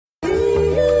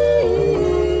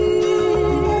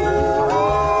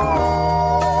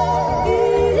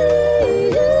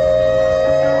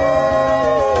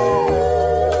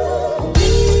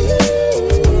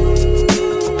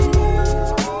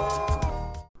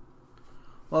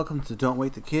Welcome to Don't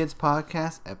Wake the Kids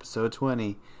podcast, episode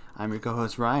 20. I'm your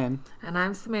co-host, Ryan. And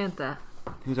I'm Samantha.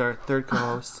 Who's our third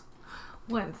co-host?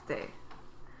 Wednesday.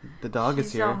 The dog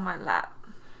is here. She's on my lap.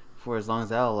 For as long as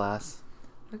that'll last.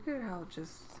 Look at how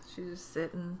she's just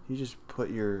sitting. You just put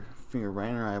your finger right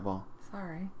in her eyeball.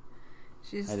 Sorry.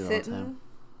 She's sitting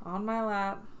on my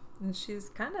lap. And she's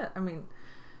kind of,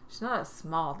 she's not a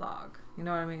small dog. You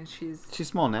know what I mean? She's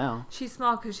small now. She's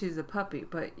small because she's a puppy,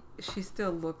 but she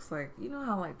still looks like, you know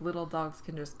how like little dogs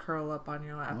can just curl up on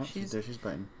your lap? Oh, she's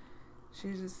biting.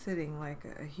 She's just sitting like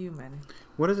a human.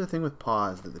 What is the thing with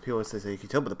paws that the people always say you can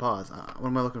tell by the paws? What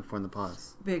am I looking for in the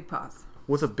paws? Big paws.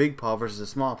 What's a big paw versus a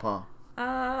small paw?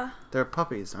 They're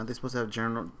puppies. Aren't they supposed to have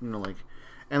general,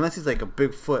 unless he's like a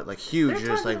big foot, like huge,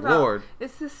 you're just like, Lord.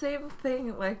 It's the same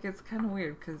thing, like, it's kind of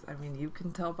weird, because, you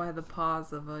can tell by the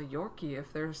paws of a Yorkie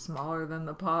if they're smaller than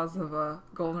the paws of a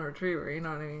Golden Retriever, you know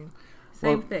what I mean?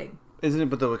 Same thing. Isn't it,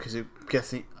 but though, because you're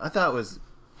guessing, I thought it was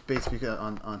based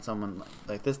on someone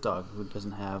like this dog who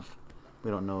doesn't have,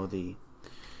 we don't know the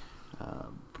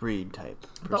breed type,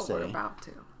 per se. But we're about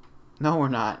to. No, we're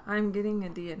not. I'm getting a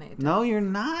DNA test. No, you're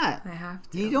not. I have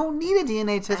to. You don't need a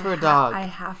DNA test for a dog. I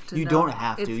have to. You don't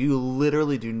have to. You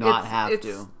literally do not have to.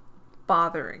 It's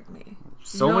bothering me.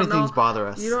 So many things bother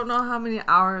us. You don't know how many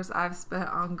hours I've spent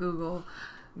on Google,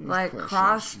 like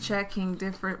cross-checking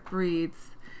different breeds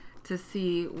to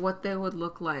see what they would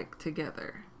look like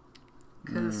together.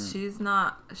 Because she's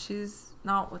not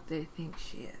what they think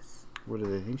she is. What do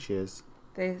they think she is?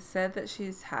 They said that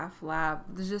she's half lab.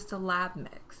 There's just a lab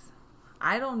mix.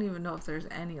 I don't even know if there's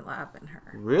any lab in her.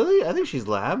 Really? I think she's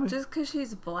lab. Just because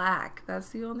she's black. That's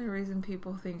the only reason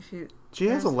people think She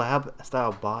has a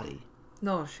lab-style body.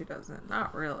 No, she doesn't.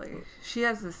 Not really. She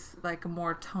has this, like, a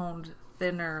more toned,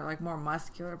 thinner, like, more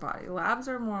muscular body. Labs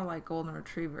are more like Golden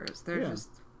Retrievers. They're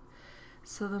just...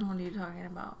 So then what are you talking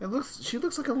about? She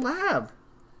looks like a lab.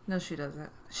 No, she doesn't.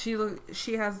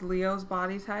 She has Leo's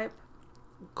body type.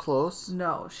 Close.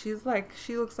 No, she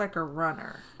looks like a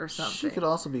runner or something. She could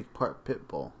also be part pit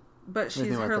bull. But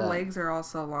her legs are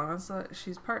also long, so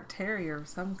she's part terrier of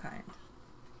some kind.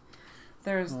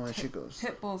 There's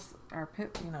pit bulls are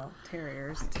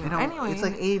terriers too. Anyway, it's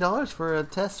like $80 for a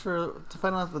test to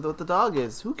find out what the dog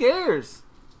is. Who cares?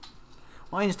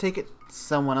 Why don't you just take it to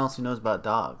someone else who knows about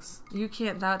dogs? You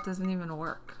can't. That doesn't even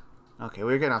work. Okay,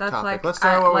 we're getting off topic. Like, let's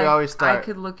start where we always start. I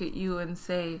could look at you and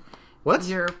say, what?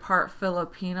 You're part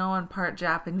Filipino and part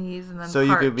Japanese and then so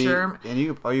part you could be, German.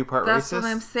 And are you part That's racist? That's what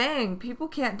I'm saying. People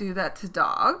can't do that to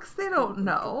dogs. They don't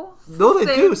know. No,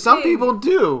 they do. Some people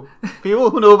do. People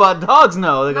who know about dogs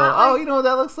know. They go, you know what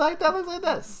that looks like? That looks like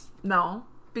this. No,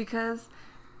 because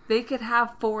they could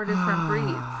have 4 different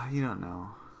breeds. You don't know.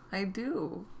 I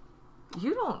do.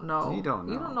 You don't know. You don't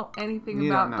know. You don't know anything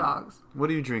about dogs.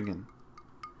 What are you drinking?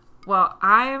 Well,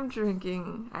 I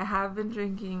have been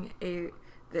drinking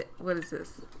what is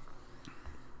this?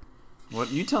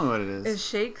 What? You tell me what it is. Is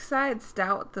Shakeside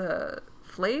Stout the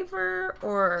flavor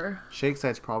or?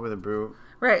 Shakeside's probably the brew.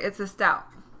 Right, it's a stout.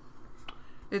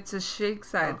 It's a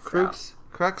Shakeside stout.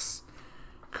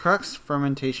 Crux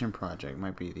Fermentation Project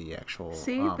might be the actual.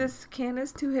 See, this can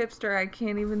is too hipster. I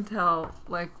can't even tell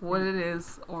what it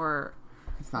is or.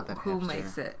 It's not that who hipster.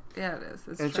 Makes it. Yeah, it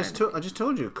is. I just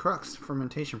told you, Crux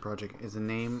Fermentation Project is the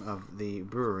name of the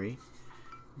brewery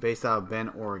based out of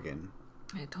Bend, Oregon.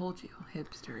 I told you,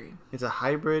 hipstery. It's a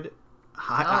hybrid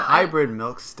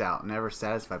milk stout. Never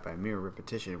satisfied by mere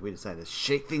repetition, we decided to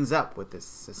shake things up with this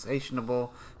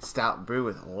sensational stout brew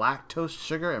with lactose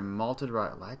sugar and malted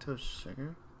rye. Lactose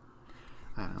sugar?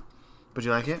 I don't know. But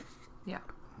you like it? Yeah.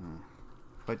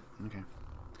 But okay.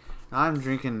 I'm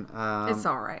drinking. It's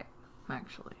all right.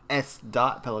 Actually. S.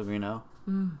 Pellegrino.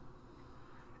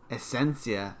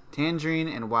 Essentia, tangerine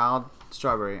and wild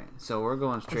strawberry. So we're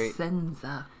going straight.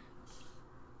 Essenza.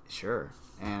 Sure.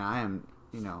 And I am,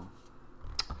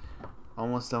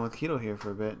 almost done with keto here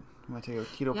for a bit. I'm going to take a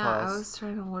keto pause. Yeah, I was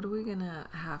trying to, what are we going to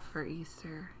have for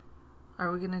Easter?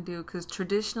 Are we going to do, because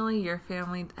traditionally your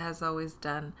family has always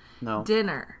done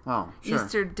dinner. Oh, sure.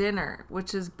 Easter dinner,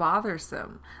 which is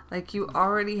bothersome. Like you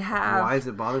already have. Why is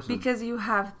it bothersome? Because you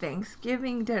have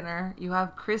Thanksgiving dinner, you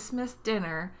have Christmas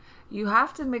dinner. You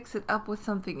have to mix it up with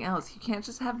something else. You can't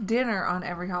just have dinner on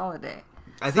every holiday.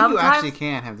 I think you actually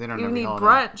can have dinner on every holiday. You need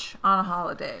brunch on a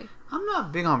holiday. I'm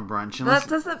not big on brunch.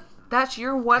 That's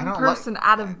your one person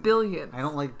out of billions. I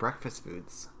don't like breakfast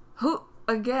foods.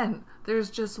 Again, there's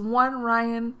just one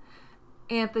Ryan,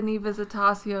 Anthony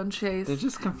Visitasio, and Chase. They're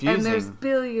just confusing. And there's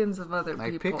billions of other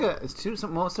people. Most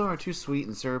of them are too sweet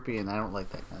and syrupy, and I don't like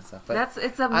that kind of stuff. But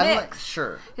it's a mix.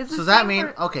 Sure. It's so does that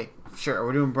mean, okay, sure, are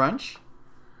we doing brunch?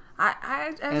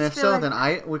 And just if feel so, like, then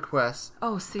I request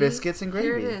see, biscuits and gravy.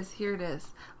 Here it is.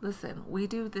 Listen, we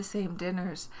do the same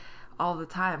dinners all the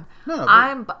time. No,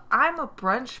 I'm a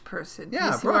brunch person. Yeah,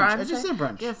 you see what brunch. I'm I just saying? said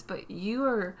brunch. Yes, but you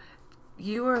are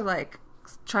like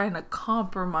trying to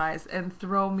compromise and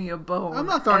throw me a bone. I'm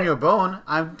not throwing you a bone.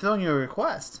 I'm throwing you a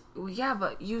request. Yeah,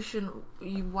 but you shouldn't.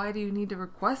 Why do you need to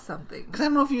request something? Because I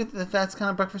don't know if that's kind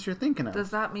of breakfast you're thinking of.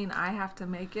 Does that mean I have to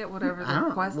make it, whatever I the don't know.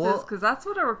 request Well, is? Because that's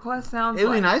what a request sounds It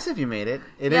would like. be nice if you made it.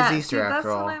 It Yeah, is Easter see, after that's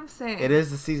all. what I'm saying. It is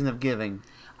the season of giving.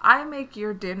 I make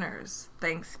your dinners.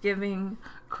 Thanksgiving,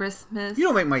 Christmas. You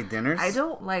don't make my dinners. I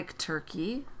don't like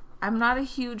turkey. I'm not a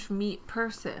huge meat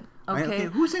person. Okay.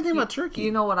 Who said anything about turkey?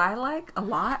 You know what I like a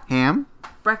lot? Ham.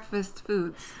 Breakfast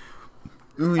foods.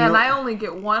 Ooh, And I only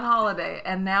get one holiday,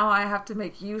 and now I have to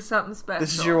make you something special.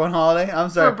 This is your one holiday? I'm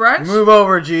sorry. For brunch? Move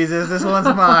over, Jesus. This one's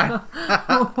mine.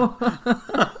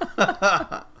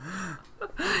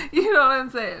 You know what I'm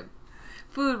saying?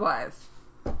 Food-wise.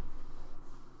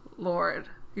 Lord.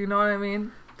 You know what I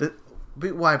mean?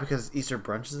 Why? Because Easter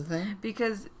brunch is a thing?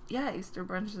 Because, yeah, Easter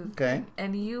brunch is a Okay. thing.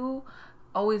 And you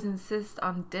always insist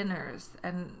on dinners.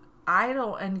 And I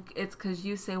don't, and it's because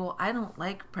you say, well, I don't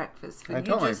like breakfast food. I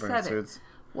don't you like just breakfast said it. foods.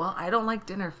 Well, I don't like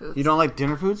dinner foods. You don't like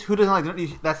dinner foods? Who doesn't like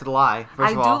dinner? That's a lie. First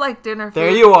I of all. do like dinner foods.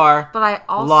 There you are. But I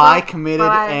also... Lie committed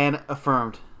and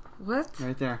affirmed. What?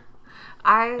 Right there.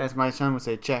 As my son would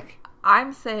say, check.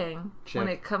 I'm saying Check. when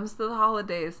it comes to the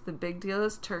holidays, the big deal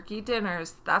is turkey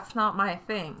dinners. That's not my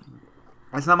thing.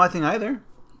 That's not my thing either.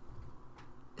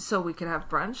 So we could have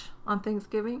brunch on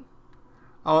Thanksgiving?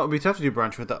 Oh, it'd be tough to do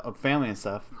brunch with the family and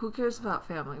stuff. Who cares about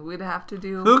family? We'd have to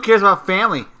do... Who cares about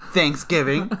family?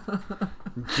 Thanksgiving.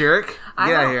 Jerk. Get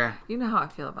out of here. You know how I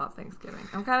feel about Thanksgiving.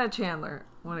 I'm kind of Chandler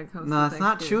when it comes to No, that's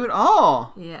not Thanksgiving. true at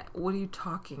all. Yeah. What are you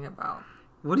talking about?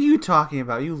 What are you talking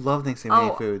about? You love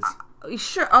Thanksgiving foods.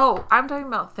 Sure. Oh, I'm talking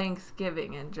about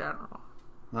Thanksgiving in general.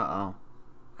 Uh-oh.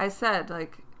 I said,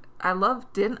 like, I love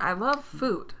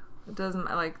food. It doesn't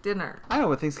like dinner. I know,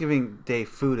 but Thanksgiving Day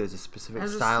food is a specific I'm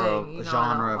just style saying, of I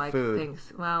genre don't of like food.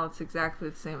 Well, it's exactly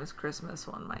the same as Christmas,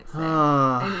 one might say.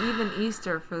 Ah. And even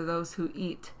Easter, for those who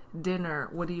eat dinner,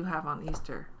 what do you have on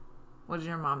Easter? What does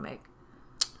your mom make?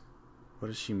 What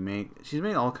does she make? She's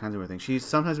made all kinds of weird things. She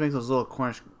sometimes makes those little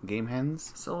Cornish game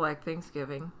hens. So, like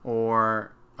Thanksgiving.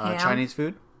 Or Ham? Chinese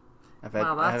food. I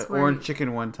had where orange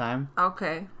chicken one time.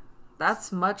 Okay.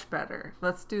 That's much better.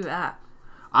 Let's do that.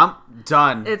 I'm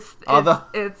done. It's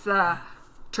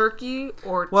turkey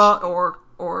or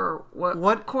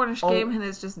what Cornish game hen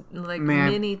is just like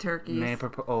mini turkeys.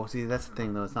 See, that's the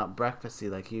thing though. It's not breakfasty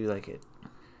like you like it.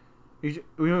 We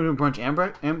don't do brunch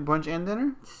and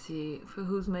dinner. See,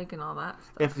 who's making all that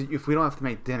stuff? If we don't have to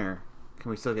make dinner,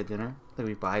 can we still get dinner? Can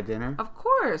we buy dinner? Of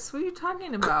course. What are you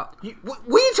talking about? What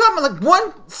are you talking about? Like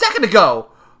 1 second ago,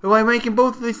 am I making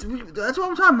both of these? That's what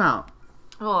I'm talking about.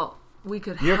 Well, we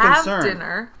could You're have concerned.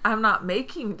 dinner. I'm not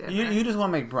making dinner. You just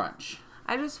want to make brunch.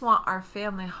 I just want our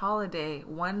family holiday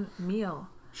one meal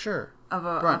Sure. of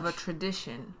a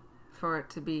tradition for it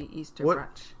to be Easter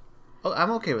brunch. Oh,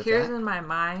 I'm okay with Here's that. in my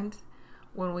mind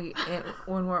when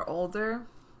we're older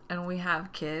and we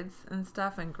have kids and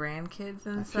stuff and grandkids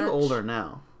and such. I feel older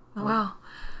now. Well,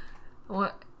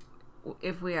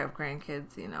 if we have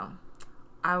grandkids, you know,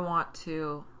 I want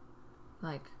to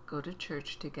like go to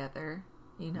church together,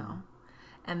 you know,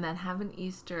 and then have an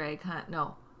Easter egg hunt.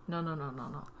 No.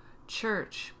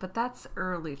 Church, but that's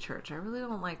early church. I really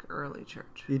don't like early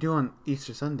church. You do on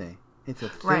Easter Sunday. It's a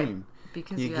theme. Right,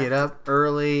 because you get up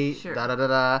early, Sure.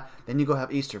 Then you go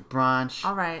have Easter brunch.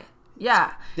 All right.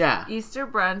 Yeah. Yeah. Easter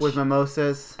brunch. With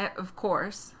mimosas. Of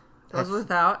course. That's- Goes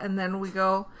without. And then we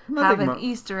go I'm not have big an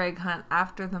Easter egg hunt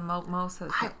after the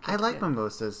mimosas. I like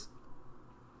mimosas.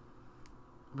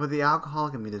 But the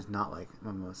alcoholic in me does not like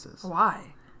mimosas.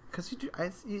 Why? Because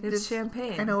It's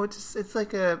champagne. I know, it's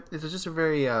just a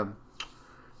very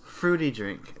fruity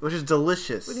drink, which is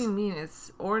delicious. What do you mean?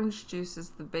 It's orange juice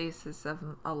is the basis of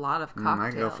a lot of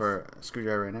cocktails. I go for a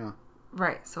screwdriver right now.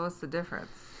 Right. So what's the difference?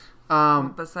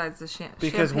 Besides the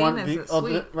Because champagne isn't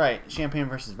sweet. Right, champagne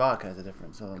versus vodka is a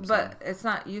difference. But it's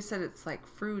not. You said it's like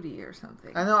fruity or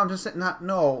something. I know. I'm just saying.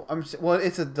 Well,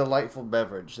 it's a delightful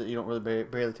beverage that you don't really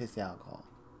barely taste the alcohol.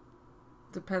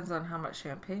 Depends on how much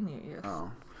champagne you use.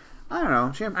 Oh, I don't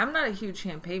know. I'm not a huge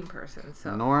champagne person,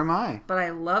 so. Nor am I. But I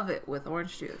love it with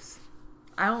orange juice.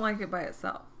 I don't like it by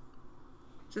itself.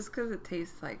 Just because it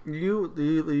tastes like... You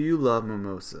love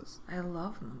mimosas. I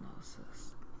love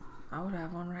mimosas. I would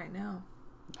have one right now.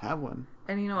 Have one.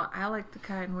 And you know what? I like the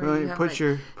kind where you have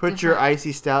put your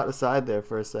icy stout aside there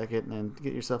for a second and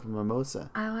get yourself a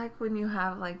mimosa. I like when you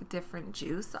have like different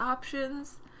juice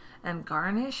options and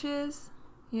garnishes.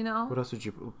 you know? What else would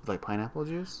you like? Pineapple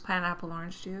juice? Pineapple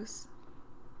orange juice.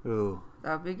 Ooh.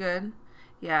 That would be good.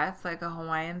 Yeah, it's like a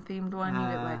Hawaiian themed one. You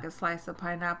get like a slice of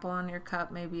pineapple on your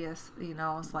cup, maybe a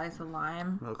slice of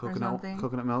lime or something.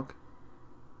 Coconut milk.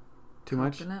 Too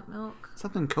much? Coconut milk.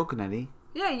 Something coconutty.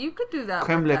 Yeah, you could do that.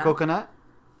 Creme de coconut.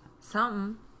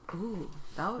 Something. Ooh,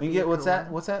 that would You be get a what's cool that?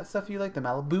 one. What's that stuff you like? The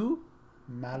Malibu.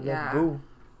 Yeah.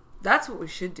 That's what we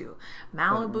should do.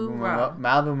 Malibu rum.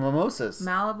 Malibu mimosas.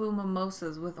 Malibu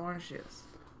mimosas with orange juice.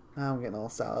 Now I'm getting all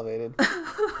salivated.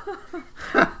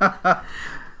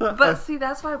 But see,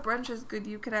 that's why brunch is good.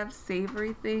 You could have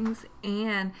savory things,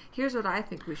 and here's what I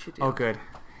think we should do. Oh, good.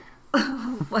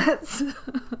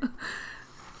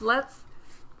 Let's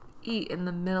eat in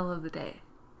the middle of the day,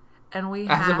 and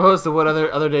as opposed to what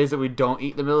other days that we don't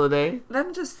eat in the middle of the day.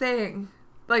 I'm just saying,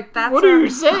 like that's. What are you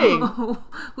saying?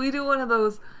 We do one of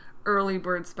those early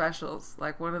bird specials,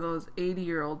 like one of those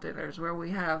 80-year-old dinners where we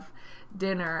have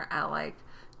dinner at like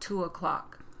 2:00,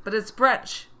 but it's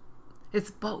brunch.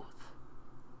 It's both.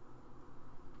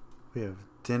 We have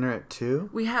dinner at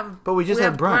 2? But we just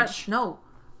had brunch. No,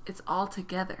 it's all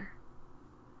together.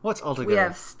 What's all together? We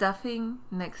have stuffing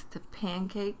next to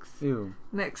pancakes. Ew.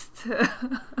 Next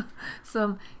to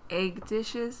some egg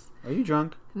dishes. Are you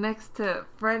drunk? Next to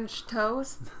French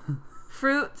toast.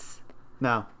 Fruits.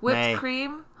 No. Whipped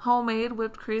cream. Homemade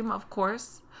whipped cream, of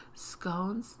course.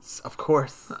 Scones. Of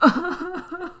course.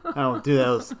 I don't do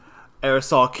those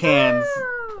aerosol cans.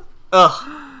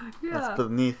 Ugh. Yeah. That's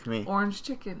beneath me. Orange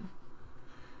chicken.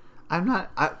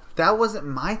 That wasn't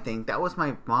my thing. That was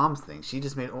my mom's thing. She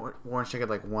just made orange chicken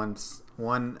like one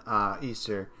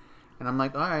Easter, and I'm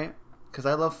like, all right, because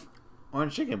I love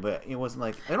orange chicken, but it wasn't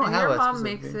like I don't and have. Your a mom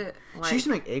specific makes thing. it. Like, she used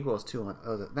to make egg rolls too.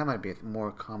 That might be a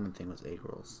more common thing was egg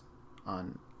rolls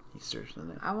on Easter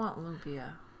Sunday. I want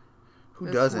lumpia. Who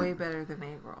it's doesn't? Way better than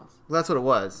egg rolls. Well, that's what it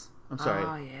was. I'm sorry.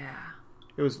 Oh yeah.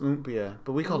 It was lumpia,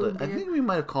 but we called it. I think we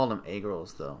might have called them egg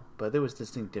rolls though, but there was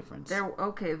distinct difference.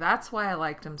 Okay, that's why I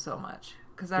liked them so much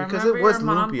because it was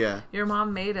lumpia. Your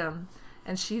mom made them,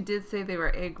 and she did say they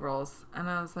were egg rolls, and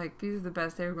I was like, these are the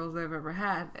best egg rolls I've ever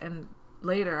had. And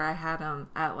later, I had them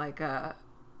at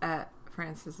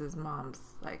Francis's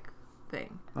mom's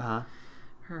thing,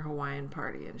 her Hawaiian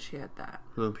party, and she had that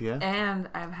lumpia. And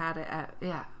I've had it at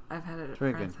a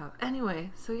friend's house.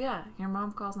 Anyway, so yeah, your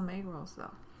mom calls them egg rolls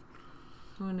though.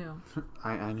 Who knew?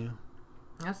 I knew.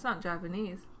 That's not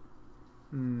Japanese.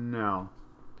 No.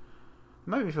 It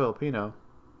might be Filipino.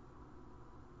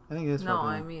 I think it is Filipino. No,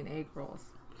 I mean egg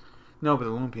rolls. No, but the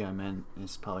lumpia I meant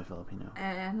is probably Filipino.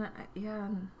 And yeah,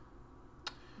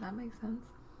 that makes sense.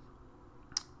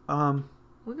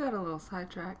 We got a little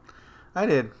sidetracked. I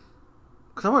did.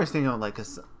 Because I'm always thinking of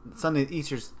cause Sunday,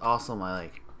 Easter's also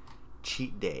my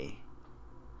cheat day.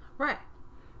 Right.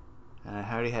 And I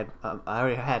already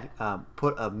had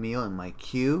put a meal in my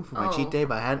queue for my cheat day,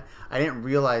 but I didn't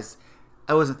realize,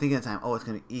 I wasn't thinking at the time, it's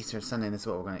going to be Easter Sunday and this is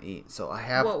what we're going to eat. So I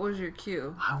have. What was your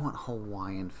queue? I want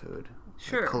Hawaiian food.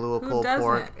 Sure. Kahlua pulled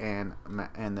pork and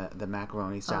the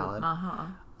macaroni salad.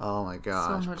 Oh my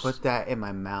gosh. So put that in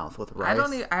my mouth with rice.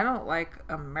 I don't like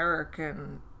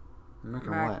American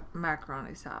what?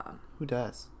 Macaroni salad. Who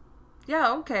does?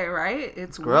 Yeah, okay, right?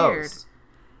 It's gross. Weird.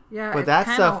 Yeah, but that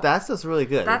stuff's really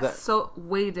good. That's so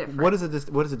way different. What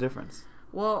is the difference?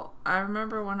 Well, I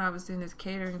remember when I was doing this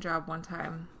catering job one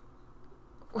time.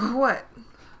 What?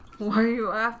 Why are you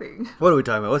laughing? What are we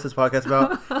talking about? What's this podcast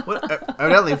about?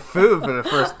 Evidently food for the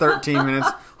first 13 minutes.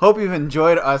 Hope you've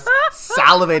enjoyed us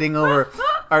salivating over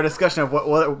our discussion of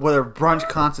whether brunch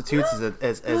constitutes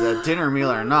as a dinner meal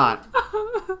or not.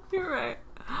 You're right.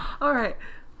 All right.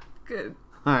 Good.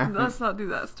 All right. Let's not do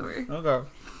that story. Okay.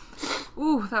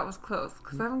 Ooh, that was close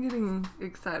because I'm getting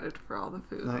excited for all the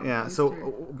food. Yeah.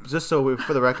 So, just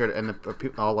for the record and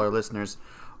all our listeners,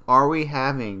 are we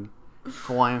having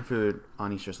Hawaiian food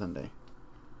on Easter Sunday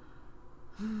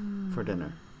for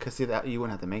dinner? Because see, that you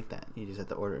wouldn't have to make that; you just have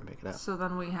to order and pick it up. So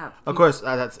then we have. Of course,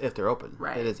 that's if they're open.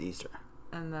 Right. It is Easter.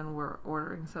 And then we're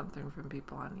ordering something from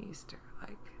people on Easter,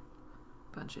 like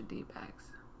a bunch of D-bags.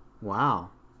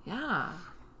 Wow. Yeah.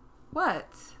 What?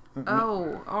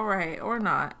 Oh, all right, or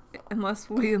not, unless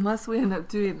we end up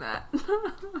doing that.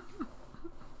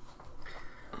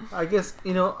 I guess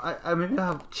I maybe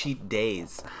I'll have cheat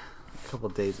days, a couple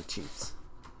of days of cheats.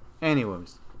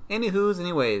 Anyways, it's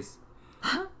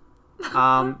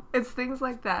things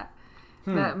like that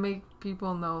that make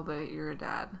people know that you're a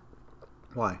dad.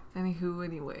 Why?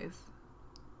 Anyways.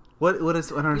 What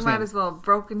is? I don't understand. You might as well have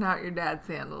broken out your dad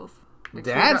sandals.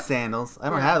 Sandals? I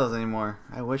don't have those anymore.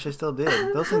 I wish I still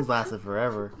did. Those things lasted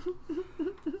forever.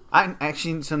 I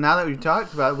actually. So now that we've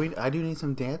talked about it, I do need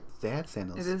some dad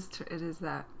sandals. It is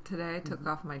that. Today I took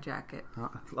off my jacket.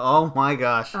 Oh my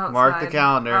gosh! Outside, Mark the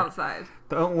calendar. Outside.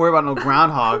 Don't worry about no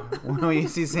groundhog. When you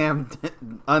see Sam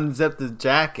unzip the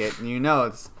jacket, and you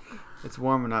know it's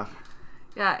warm enough.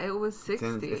 Yeah, it was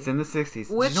 60. It's in the 60s.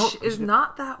 Which is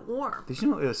not that warm. Did you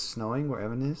know it was snowing where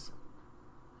Evan is?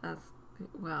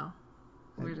 Well,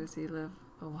 where does he live?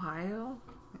 Ohio?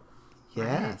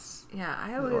 Yes. Right? Yeah,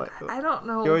 I don't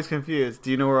know. You're always confused.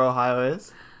 Do you know where Ohio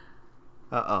is?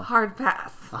 Uh-oh. Hard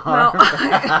pass.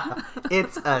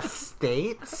 It's a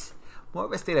state? More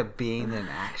of a state of being than an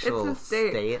actual it's a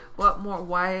state. What more?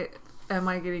 Why am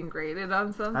I getting graded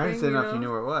on something? I didn't know if you knew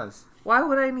where it was. Why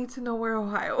would I need to know where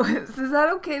Ohio is? Is that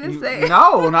okay to say?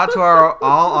 No, not to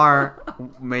all our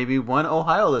maybe one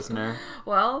Ohio listener.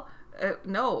 Well,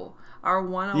 no. Our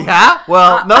one Ohio, yeah?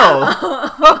 Well, no.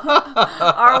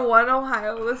 Our one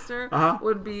Ohio listener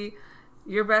would be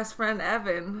your best friend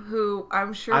Evan, who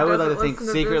I'm sure I would doesn't like to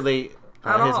think secretly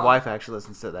his wife actually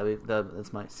listens to it.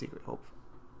 That's my secret hope.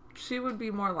 She would be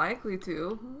more likely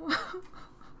to.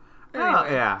 Anyway. Oh,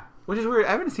 yeah. Which is weird.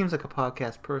 Evan seems like a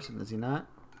podcast person, is he not?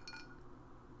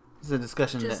 This is a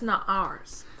discussion just not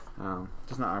ours.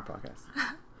 Just not our podcast.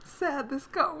 Sad. This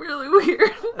got really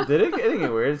weird. Did it? It didn't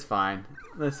get weird. It's fine.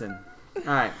 Listen. All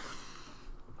right.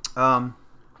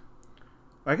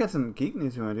 I got some geek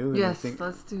news you want to do. Yes,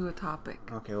 let's do a topic.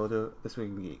 Okay, we'll do This Week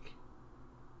in Geek.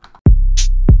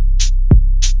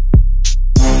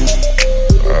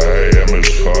 I am as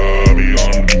far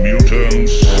beyond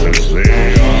mutants as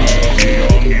they are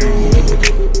beyond you.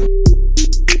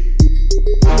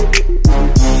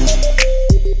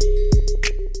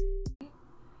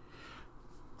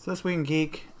 So This Week in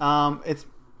Geek, it's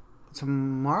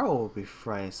tomorrow will be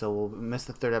Friday, so we'll miss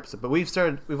the third episode. But we've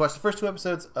watched the first 2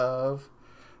 episodes of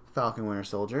Falcon Winter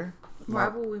Soldier. Why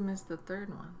will we miss the third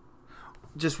one?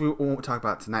 Just we won't talk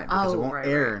about it tonight because it won't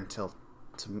air until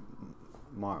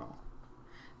tomorrow.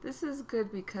 This is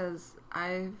good because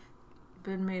I've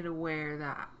been made aware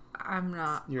that I'm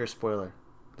not. You're a spoiler.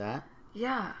 That?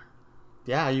 Yeah.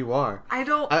 Yeah, you are. I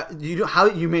don't. How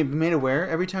you be made aware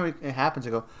every time it happens? I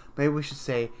go, maybe we should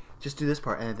say just do this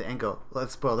part, and at the end go,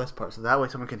 let's spoil this part, so that way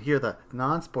someone can hear the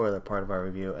non-spoiler part of our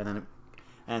review, and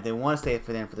if they want to stay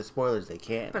for the spoilers, they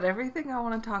can. But everything I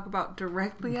want to talk about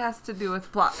directly has to do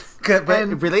with plots.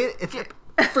 But really, it's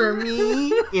for me,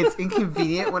 it's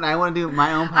inconvenient when I want to do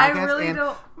my own podcast. I really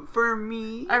don't. For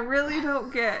me, I really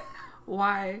don't get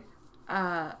why.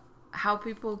 How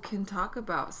people can talk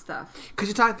about stuff. Because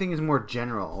you talk things more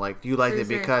general. Like, you liked it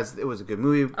because it was a good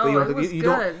movie. But you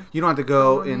don't have to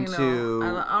go into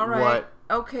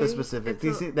the specific.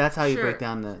 That's how you break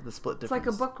down the split difference. It's like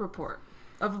a book report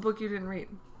of a book you didn't read.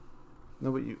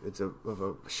 No, but it's of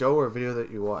a show or a video that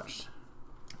you watched.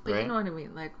 But right? You know what I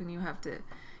mean? Like, when you have to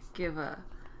give a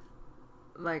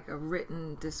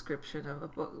written description of a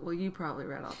book. Well, you probably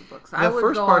read all the books. The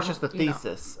first part's just the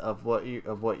thesis of what you.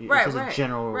 Right, it's just a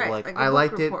general like I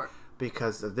liked report. It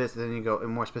because of this. Then you go in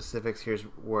more specifics. Here's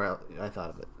where I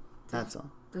thought of it. That's all.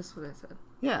 That's what I said.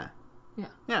 Yeah. Yeah.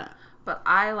 Yeah. But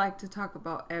I like to talk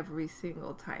about every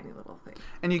single tiny little thing.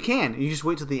 And you can. You just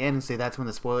wait till the end and say that's when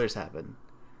the spoilers happen.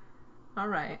 All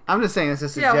right. I'm just saying that's a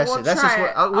suggestion. Yeah, we'll that's try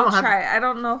just what I'll try. I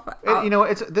don't know if you know.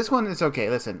 It's this one. It's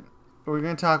okay. Listen, we're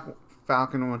gonna talk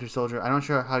Falcon and Winter Soldier. I'm not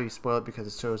sure how you spoil it because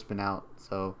the show's been out.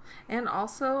 So. And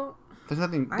also. There's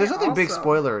nothing big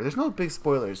spoiler. There's no big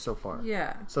spoilers so far.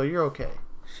 Yeah. So you're okay.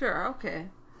 Sure. Okay.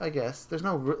 I guess there's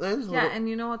no. And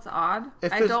you know what's odd?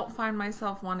 I don't find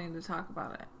myself wanting to talk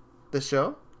about it. The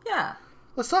show? Yeah.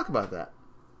 Let's talk about that.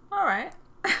 All right.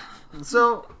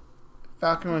 So,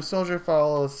 Falcon and Winter Soldier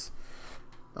follows,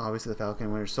 obviously, the Falcon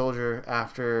and Winter Soldier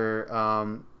after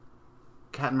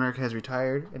Captain America has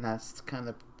retired, and that's kind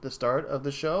of the start of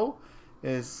the show.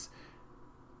 Is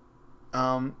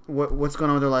what's going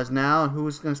on with their lives now, and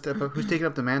who's going to step up, who's taking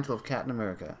up the mantle of Captain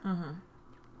America. Mm-hmm.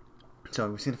 So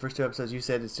we've seen the first 2 episodes. You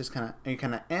said it's just kind of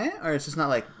or it's just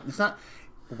not it's not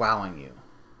wowing you.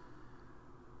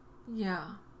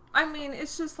 Yeah, I mean,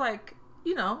 it's just like,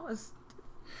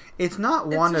 it's not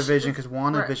WandaVision because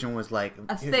WandaVision was like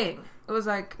a thing. It was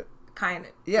like kind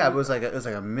of. Yeah, it was like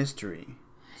a mystery.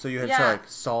 So you had to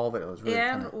solve it. It was really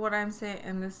what I'm saying,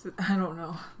 and this I don't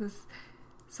know this.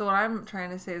 So what I'm trying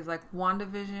to say is like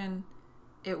WandaVision,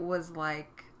 it was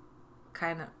like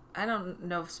kind of, I don't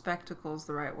know if spectacle is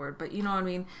the right word, but you know what I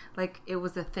mean. Like, it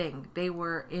was a thing. They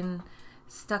were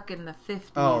stuck in the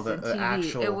 50s and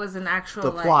TV. It was an actual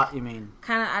the plot. You mean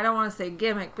kind of? I don't want to say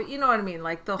gimmick, but you know what I mean.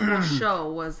 Like the whole show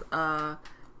was that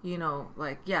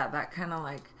kind of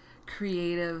like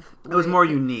creative. It was more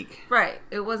unique, right?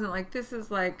 It wasn't like this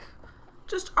is like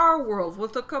just our world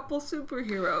with a couple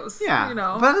superheroes. Yeah, you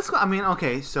know. But I mean,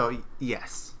 okay, so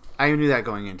yes, I knew that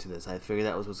going into this. I figured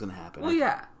that was what's going to happen. Well,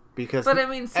 yeah. Because but I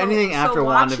mean, anything after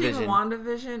watching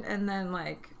WandaVision, and then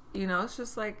like it's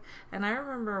just like, and I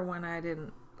remember when I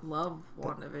didn't love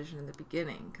WandaVision in the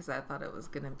beginning because I thought it was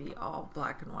gonna be all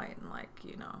black and white and like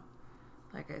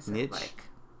like I said, niche? like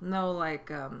no, like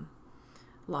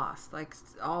Lost, like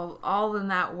all in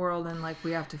that world, and like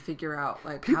we have to figure out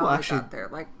like People how actually we got there,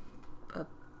 like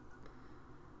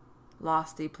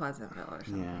Losty Pleasantville or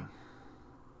something. Yeah,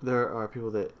 there are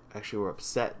people that actually were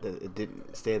upset that it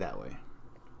didn't stay that way.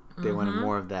 They wanted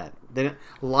more of that. They didn't,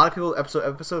 a lot of people.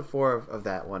 Episode 4 of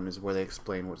that one is where they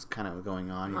explain what's kind of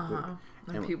going on.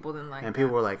 And people didn't like. And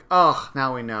people were like, "Oh,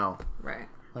 now we know." Right.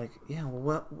 Like, yeah.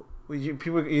 Well, you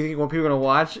think when people are gonna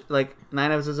watch like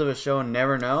 9 episodes of a show and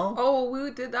never know? Oh, well,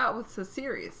 we did that with the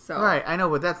series. So right, I know,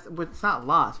 but it's not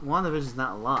Lost. WandaVision's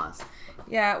not Lost.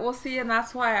 Yeah, we'll see, and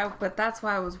that's why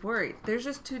I was worried. There's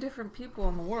just two different people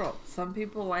in the world. Some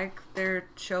people like their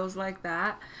shows like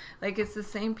that. Like, it's the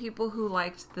same people who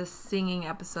liked the singing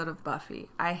episode of Buffy.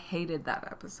 I hated that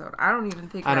episode. I don't even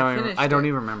think I finished it. I don't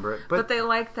even remember it. But they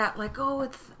like that, like, the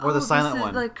silent this is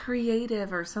one. like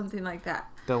creative or something like that.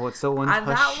 What's the one?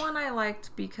 That one I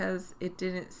liked because it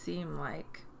didn't seem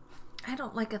like, I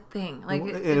don't like a thing. Like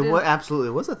it absolutely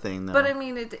was a thing, though. But I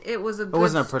mean, it was a good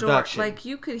wasn't a production. Story. Like,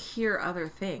 you could hear other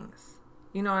things.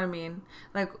 You know what I mean?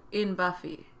 Like in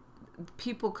Buffy,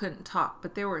 people couldn't talk,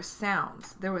 but there were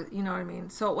sounds. There was, you know what I mean?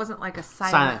 So it wasn't like a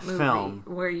silent movie film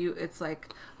where it's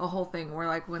like a whole thing where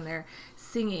like when they're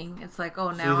singing, it's like,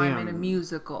 oh, now I'm in a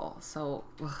musical. So,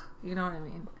 you know what I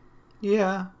mean?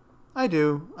 Yeah, I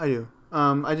do.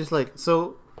 I just like,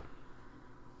 so,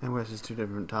 and this is two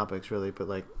different topics really, but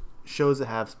like shows that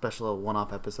have special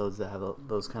one-off episodes that have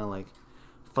those kind of like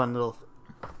fun little,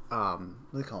 what do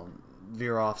they call them?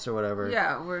 Veer-offs or whatever.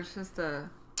 Yeah, where it's just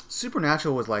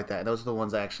Supernatural was like that. Those are the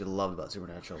ones I actually loved about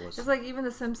Supernatural. It's like even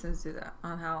The Simpsons do that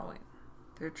on Halloween.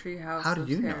 Their treehouse. How did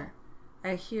you know?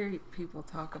 I hear people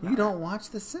talk about it. You don't watch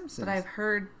The Simpsons. But I've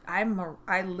heard, I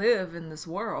live in this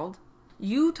world.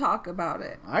 You talk about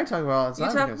it. I talk about it all the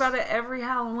time. You talk about it every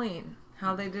Halloween.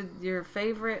 How they did your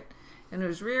favorite, and it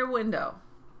was Rear Window.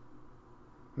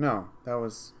 No, that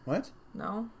was, what?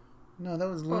 No, that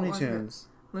was Looney Tunes.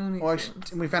 Looney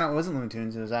Tunes. We found out it wasn't Looney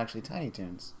Tunes. It was actually Tiny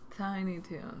Toons. Tiny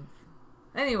Toons.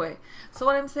 Anyway, so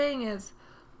what I'm saying is,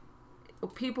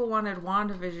 people wanted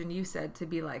WandaVision, you said, to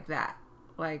be like that.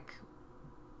 Like,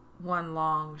 one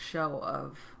long show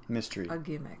of mystery. A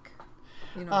gimmick.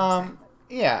 You know what I'm saying?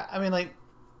 Yeah, I mean, like,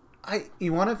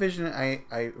 WandaVision,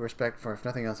 I respect for, if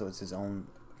nothing else, it was his own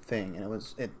thing. And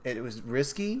it was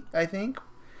risky, I think.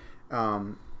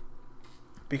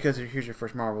 Because here's your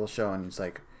first Marvel show, and it's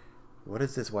like, what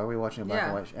is this? Why are we watching a black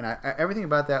and white? And everything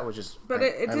about that was just. But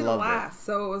it didn't last,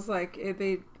 so it was like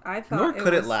I thought. Nor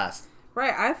could it last.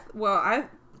 Right.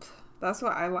 That's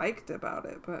what I liked about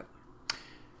it, but.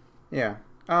 Yeah.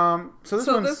 So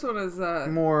this one is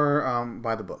more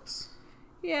by the books.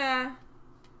 Yeah.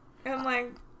 And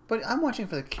like. But I'm watching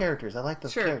for the characters. I like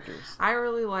those characters. I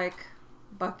really like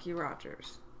Bucky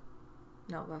Rogers.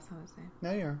 No, that's not his name.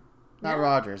 No, you're not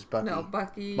Rogers. Bucky. No,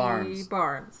 Bucky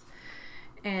Barnes.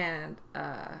 And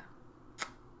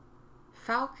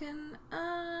Falcon.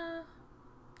 I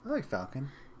like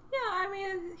Falcon. Yeah, I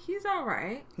mean, he's all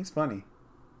right. He's funny.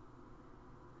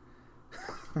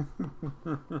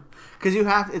 Because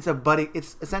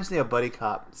it's essentially a buddy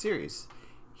cop series.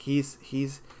 He's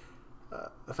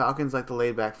Falcon's like the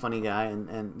laid back funny guy,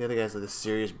 and the other guy's like the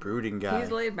serious brooding guy.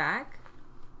 He's laid back?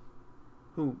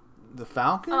 Who? The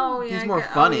Falcon? Oh, yeah. He's more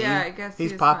funny. Oh, yeah, I guess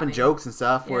he's popping funny. jokes and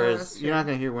stuff, yeah, whereas you're not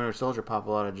going to hear Winter Soldier pop a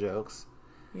lot of jokes.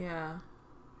 Yeah.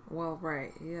 Well,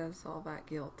 right. He has all that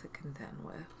guilt to contend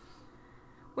with.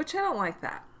 Which I don't like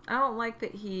that. I don't like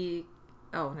that he...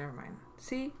 Oh, never mind.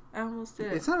 See? I almost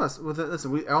did. It's not us.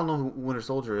 Listen, we all know who Winter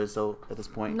Soldier is, so at this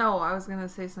point... No, I was going to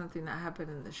say something that happened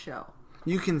in the show.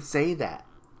 You can say that.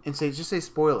 And just say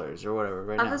spoilers or whatever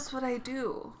right now. That's what I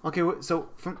do.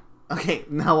 Okay,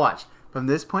 now watch. From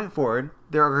this point forward,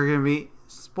 there are going to be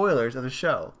spoilers of the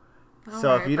show.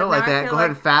 So if you don't like that, go ahead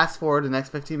and fast forward the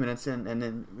next 15 minutes and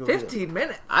then... 15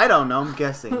 minutes? I don't know. I'm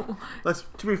guessing.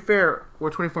 To be fair,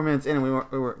 we're 24 minutes in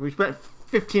and we spent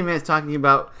 15 minutes talking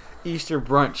about Easter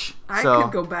brunch. I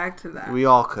could go back to that. We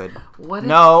all could. What?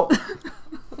 No.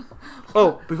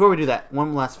 Oh, before we do that,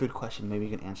 one last food question. Maybe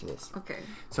you can answer this. Okay.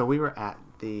 So we were at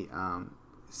the...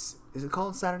 is it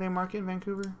called Saturday Market in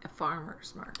Vancouver? A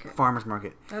farmer's market. Farmer's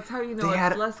market. That's how you know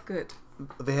it's less good.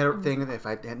 They had a thing that if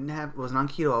I wasn't on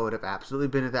keto, I would have absolutely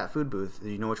been at that food booth. Do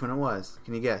you know which one it was?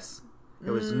 Can you guess? It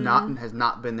was has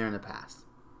not been there in the past.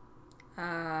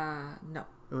 No.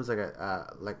 It was like I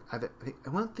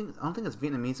don't think it's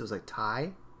Vietnamese. It was like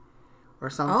Thai or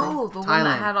something. Oh, the one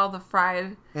that had all the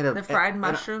fried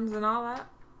mushrooms and all that.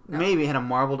 No. Maybe it had a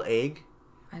marbled egg.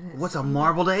 I didn't What's a see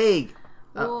marbled egg?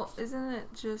 Well, isn't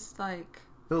it just like?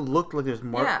 It looked like there's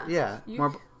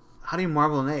how do you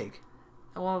marble an egg?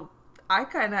 Well, I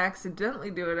kind of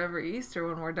accidentally do it every Easter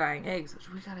when we're dyeing eggs,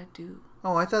 which we gotta do.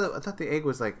 Oh, I thought the egg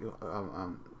was like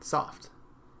soft.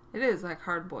 It is like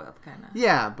hard boiled kind of.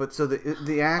 Yeah, but so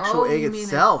the actual egg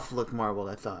itself looked marbled.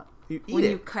 I thought you eat when it.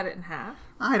 You cut it in half.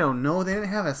 I don't know. They didn't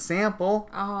have a sample.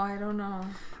 Oh, I don't know.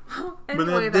 Anyway, but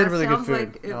they did really good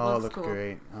food. Like it looked cool.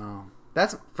 Great. Oh,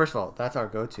 that's first of all, that's our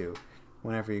go-to.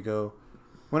 Whenever you go,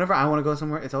 whenever I want to go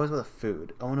somewhere, it's always with the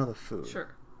food. I want to know the food.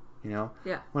 Sure. You know.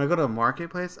 Yeah. When I go to a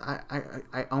marketplace,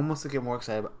 I almost get more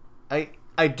excited. I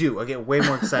get way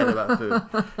more excited about food.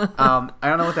 I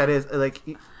don't know what that is. Like.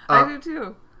 I do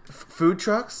too. Food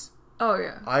trucks. Oh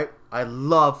yeah. I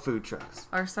love food trucks.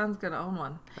 Our son's gonna own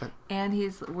one, and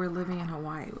we're living in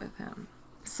Hawaii with him,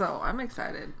 so I'm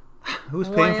excited. Who's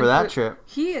paying for that trip?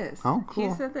 He is. Oh, cool.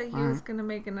 He said that he was gonna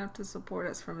make enough to support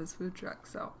us from his food truck,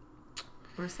 so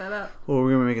we're set up. Well,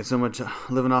 we're gonna be making so much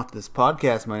living off this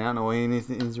podcast money. I don't know why you need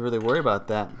to really worry about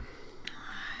that.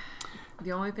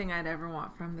 The only thing I'd ever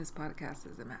want from this podcast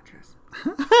is a mattress.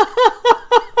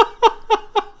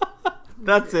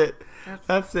 That's it.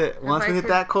 That's it. Once we hit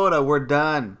that quota, we're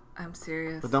done. I'm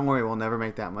serious. But don't worry, we'll never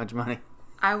make that much money.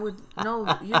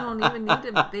 No, you don't even need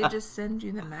them. They just send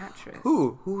you the mattress.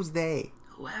 Who's they?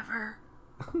 Whoever.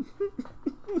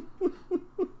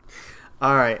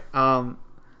 All right.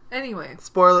 Anyway.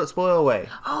 Spoil away.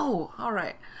 Oh, all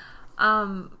right.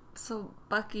 So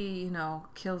Bucky,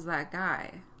 kills that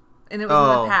guy. And it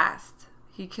was in the past.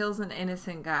 He kills an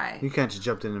innocent guy. You can't just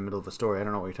jump in the middle of a story. I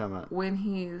don't know what you're talking about. When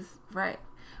he's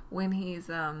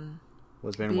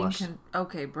was brainwashed.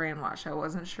 Brainwashed. I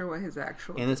wasn't sure what his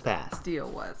actual in his past deal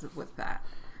was with that.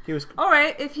 He was all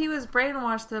right. If he was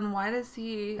brainwashed, then why does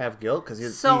he have guilt?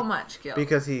 Because much guilt.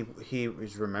 Because he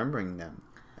was remembering them,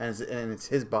 and it's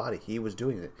his body. He was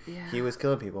doing it. Yeah. He was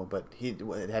killing people, but he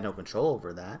had no control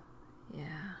over that. Yeah.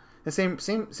 The same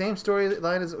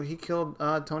storyline as he killed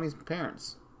Tony's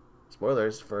parents.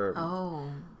 Spoilers for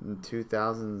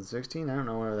 2016. I don't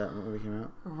know whenever that movie came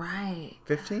out. Right.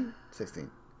 15?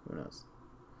 16. Who knows?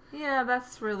 Yeah,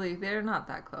 they're not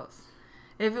that close.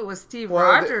 If it was Steve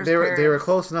Rogers' they were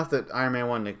close enough that Iron Man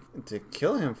wanted to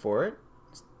kill him for it.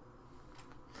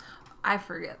 I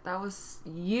forget. That was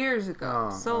years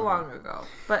ago. Long ago.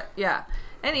 But yeah.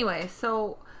 Anyway,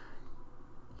 so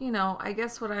I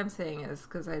guess what I'm saying is,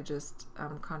 because I just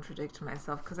contradict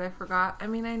myself, because I forgot. I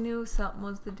mean, I knew something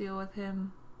was the deal with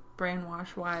him,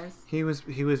 brainwash wise. He was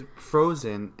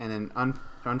frozen and then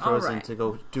unfrozen to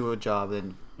go do a job,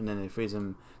 and then they freeze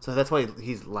him. So that's why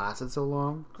he's lasted so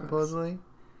long, supposedly.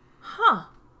 Huh?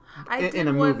 In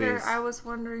the movies. I was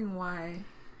wondering why.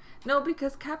 No,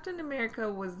 because Captain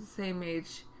America was the same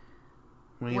age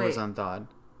when he was on Thawd.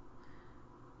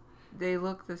 They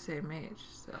look the same age,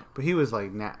 so. But he was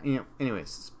like,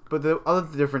 anyways. But the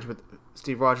other difference with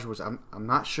Steve Rogers was, I'm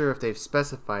not sure if they've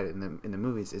specified it in the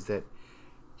movies, is that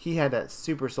he had that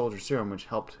super soldier serum, which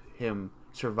helped him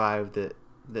survive the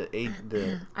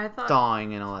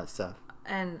thawing and all that stuff.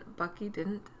 And Bucky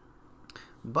didn't.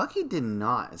 Bucky did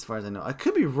not, as far as I know. I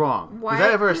could be wrong. Was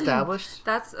that ever established?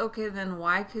 That's okay. Then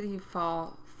why could he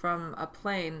fall from a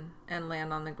plane and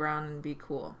land on the ground and be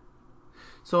cool?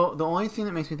 So the only thing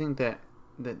that makes me think that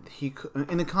he could,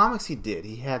 in the comics he did,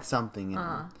 he had something in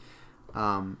him.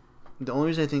 The only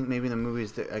reason I think maybe in the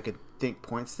movies that I could think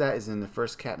points to that is in the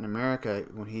first Captain America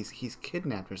when he's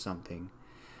kidnapped or something,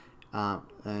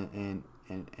 and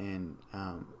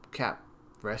Cap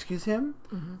rescues him,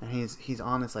 and he's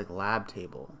on this like lab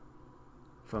table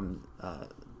from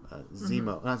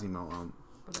Zemo, not Zemo,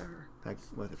 whatever. I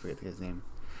forget his name.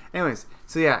 Anyways,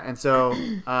 so yeah, and so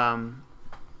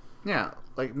yeah.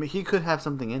 Like, he could have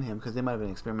something in him, because they might have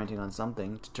been experimenting on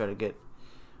something to try to get...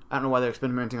 I don't know why they're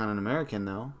experimenting on an American,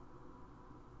 though.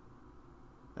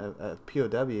 A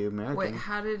POW American. Wait,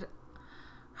 how did...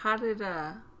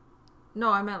 No,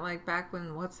 I meant, like, back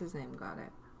when what's-his-name got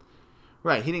it.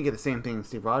 Right, he didn't get the same thing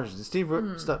Steve Rogers did. Steve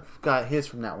stuff got his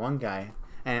from that one guy.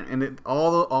 And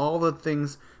all the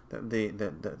things...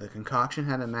 The concoction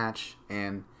had to match,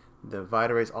 and the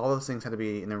Vita-Rays, all those things had to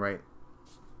be in the right...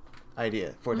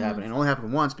 idea for it to happen. It only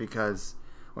happened once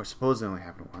or supposedly only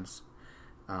happened once,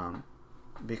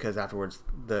 because afterwards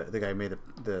the guy made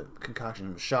the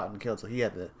concoction, was shot and killed, so he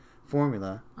had the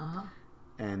formula,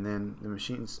 and then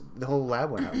the whole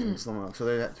lab went out in slow-mo.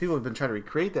 So people have been trying to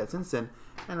recreate that since then,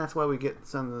 and that's why we get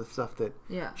some of the stuff that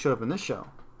showed up in this show.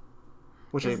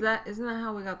 Which isn't that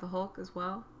how we got the Hulk as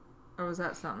well? Or was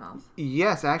that something else?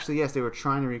 Yes, actually, yes. They were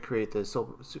trying to recreate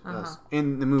the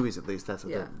in the movies, at least. That's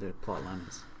what their plot line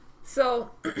is.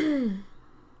 So,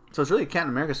 so it's really Captain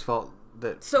America's fault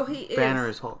that Banner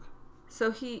is Hulk.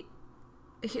 So he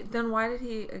then why did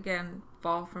he again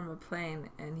fall from a plane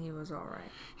and he was all right?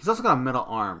 He's also got a metal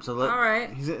arm. So all right.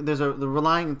 The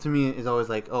relying to me is always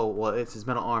like, oh well, it's his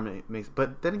metal arm that makes.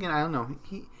 But then again, I don't know.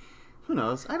 Who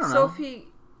knows? I don't know. So if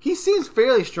he seems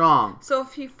fairly strong. So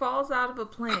if he falls out of a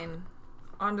plane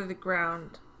onto the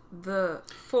ground, the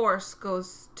force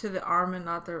goes to the arm and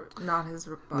not his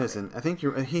body. Listen, I think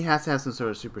he has to have some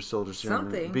sort of super soldier serum.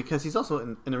 Something. Because he's also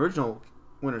in the original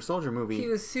Winter Soldier movie. He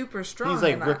was super strong. He's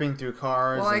like ripping through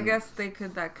cars. Well, I guess that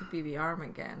could be the arm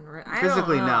again. Right?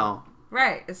 Physically, no.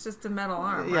 Right, it's just a metal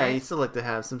arm. Yeah, right? he'd still like to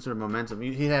have some sort of momentum.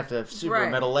 He'd have to have super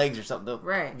metal legs or something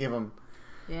to give him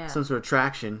some sort of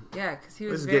traction. Yeah, because he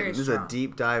was very strong. This is a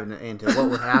deep dive into what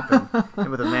would happen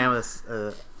with a man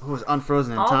who was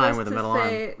unfrozen in time with a metal arm. All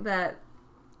this to say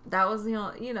that was the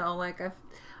only, like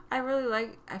I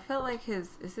felt like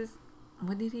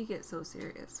when did he get so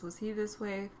serious? Was he this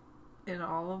way in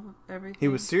all of everything? He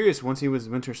was serious once he was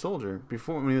Winter Soldier.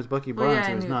 Before, when he was Bucky Barnes,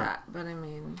 he was not. That, but I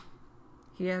mean,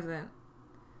 he hasn't.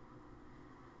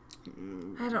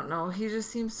 I don't know. He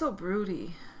just seems so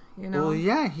broody, Well,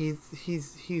 yeah, he's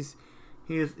like he was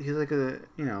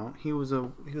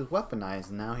weaponized,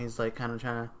 and now he's like kind of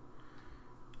trying to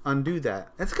undo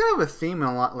that. It's kind of a theme in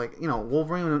a lot. Like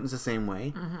Wolverine was the same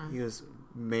way. Mm-hmm. He was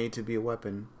made to be a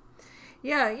weapon.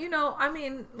 Yeah, I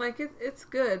mean, like it's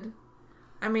good.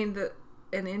 I mean,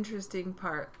 an interesting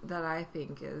part that I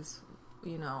think is,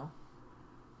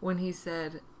 when he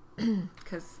said,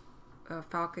 because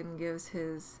Falcon gives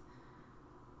his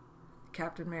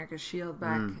Captain America's shield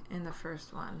back in the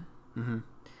first one,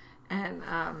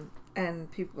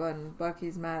 and people and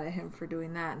Bucky's mad at him for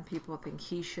doing that, and people think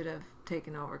he should have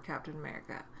taken over Captain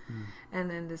America,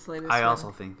 and then this latest. I also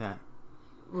think that.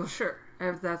 Well, sure,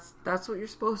 if that's what you're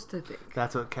supposed to think.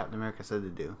 That's what Captain America said to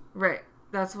do. Right.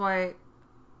 That's why.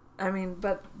 I mean,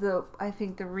 but I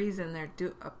think the reason they're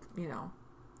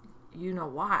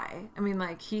why. I mean,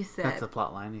 like he said. That's the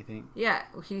plot line, you think? Yeah,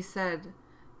 he said.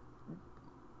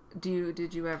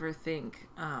 Did you ever think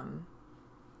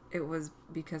it was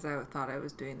because I thought I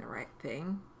was doing the right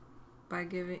thing by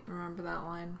giving? Remember that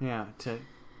line? Yeah.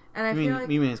 And I feel like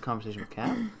you mean his conversation with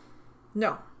Cap?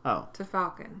 No. Oh. To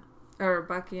Falcon or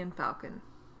Bucky and Falcon.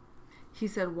 He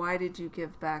said, "Why did you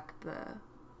give back the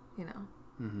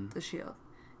the shield?"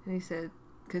 And he said,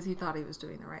 because he thought he was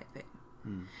doing the right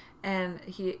thing. And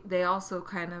they also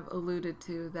kind of alluded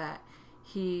to that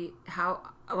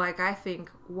I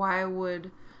think, why would...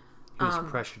 He was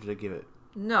pressured to give it.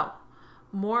 No.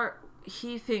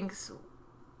 He thinks,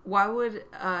 why would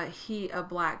a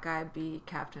black guy be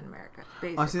Captain America,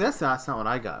 basically? Oh, see, that's not what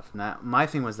I got from that. My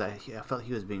thing was that I felt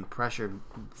he was being pressured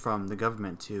from the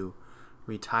government to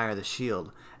retire the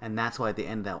shield. And that's why at the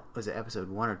end, that was it episode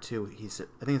 1 or 2,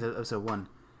 I think it's episode 1,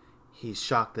 he's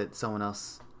shocked that someone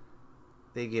else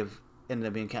ended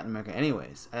up being Captain America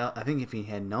anyways. I think if he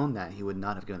had known that, he would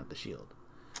not have given up the shield.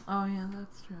 Oh yeah,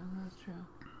 that's true.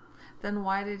 Then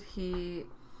why did he?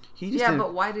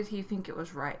 But why did he think it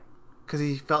was right? Because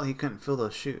he felt he couldn't fill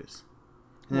those shoes.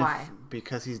 And why?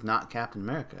 Because he's not Captain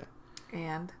America.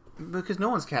 And? Because no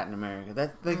one's Captain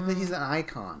America. He's an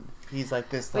icon. He's like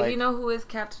this. But you know who is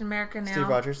Captain America now? Steve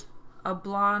Rogers. A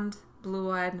blonde,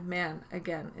 blue-eyed man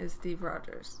again is Steve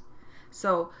Rogers.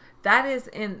 So that is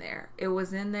in there. It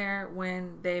was in there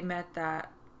when they met that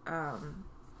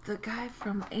the guy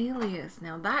from Alias.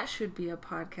 Now that should be a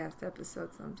podcast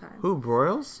episode sometime. Who,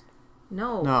 Broyles?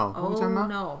 No. No. Who was that about?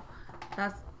 No.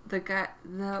 That's the guy,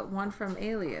 the one from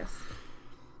Alias.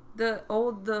 The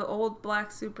old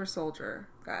black super soldier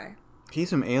guy. He's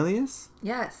from Alias?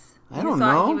 Yes. I don't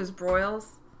know. He was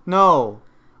Broyles? No.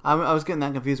 I was getting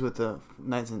that confused with the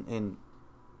nights in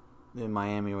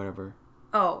Miami or whatever.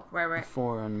 Oh, right.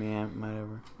 4 on Miami,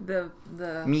 whatever. The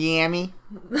Miami.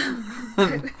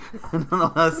 I don't know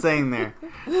what I was saying there.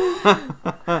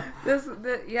 Is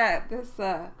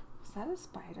that a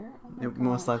spider? Oh my It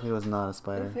most likely was not a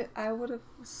spider. I would have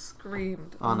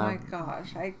screamed. Oh my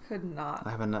gosh, I could not.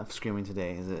 I have enough screaming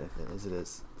today, as it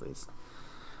is, please.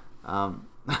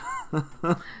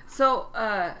 So,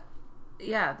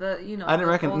 yeah, I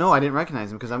didn't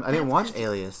recognize him because I didn't watch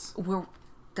Alias.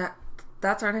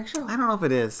 That's our next show. I don't know if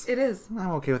it is. It is.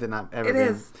 I'm okay with it not ever. It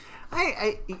is.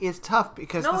 It's tough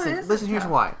because listen. Here's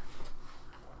tough. why.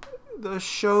 The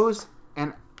shows,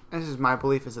 and this is my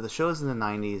belief, is that the shows in the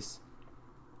 90s,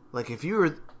 like if you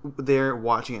were there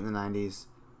watching it in the 90s,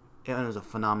 it was a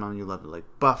phenomenon. You loved it, like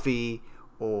Buffy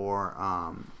or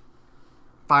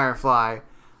Firefly.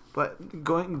 But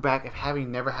going back, if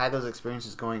having never had those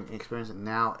experiences, experience it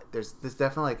now, there's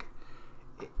definitely like,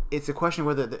 it's a question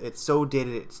whether it's so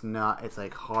dated it's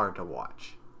like hard to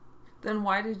watch. Then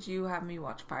why did you have me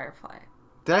watch Firefly?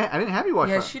 I didn't have you watch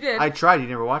it. Yes, you did. I tried. You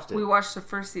never watched it. We watched the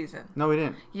first season. No, we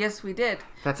didn't. Yes, we did.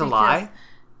 That's a lie?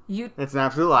 You. It's an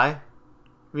absolute lie.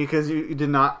 Because you did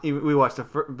not. We watched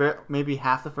maybe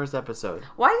half the first episode.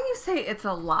 Why do you say it's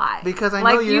a lie? Because I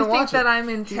know you didn't watch it. Like, you think that I'm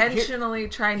intentionally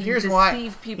trying to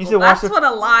deceive people. That's what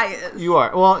a lie is. You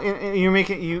are. Well, you're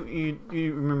making you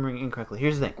remembering incorrectly.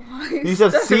 Here's the thing. Why you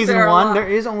said season 1. There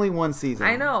is only one season.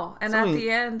 I know. And at the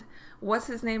end, what's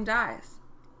his name dies?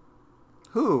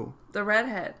 Who? The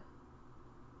redhead.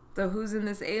 The who's in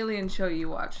this alien show you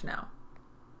watch now.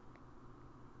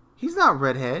 He's not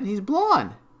redhead. He's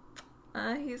blonde.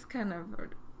 He's kind of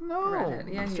redhead.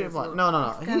 Yeah, he is.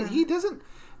 No. He doesn't.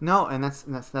 No, and that's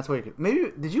what you.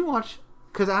 Maybe did you watch?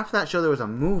 Because after that show, there was a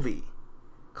movie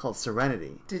called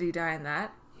Serenity. Did he die in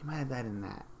that? He might have died in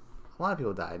that. A lot of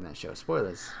people died in that show.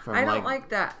 Spoilers. I don't like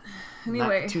that.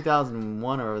 Anyway,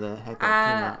 2001 or the heck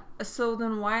that came out. So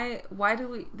then why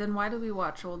do we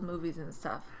watch old movies and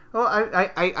stuff? Well,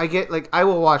 I get, like, I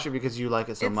will watch it because you like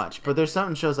it so much. But there's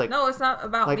certain shows like... No, it's not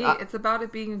about me. It's about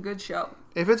it being a good show.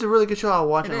 If it's a really good show, I'll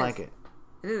watch it and like it.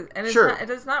 It is. And it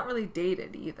is not really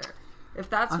dated either. If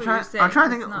that's what you're saying. I'm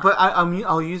trying to think... But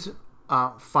I'll use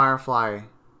Firefly...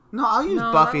 No, I'll use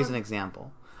Buffy as an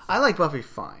example. I like Buffy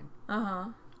fine. Uh-huh.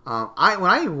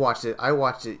 When I watched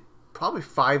it probably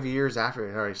 5 years after it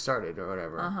had already started or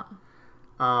whatever.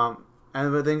 Uh-huh.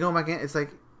 But then going back in, it's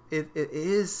like... It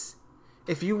is...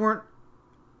 If you weren't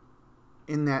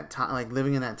in that time, like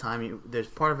living in that time, there's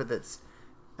part of it that's,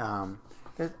 I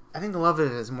think a lot of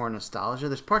it is more nostalgia.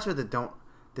 There's parts of it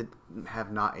that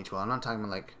have not aged well. I'm not talking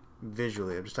about like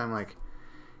visually. I'm just talking like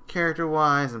character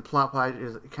wise and plot wise.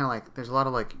 Kind of like there's a lot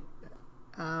of like,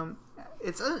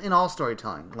 it's in all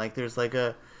storytelling. Like there's like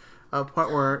a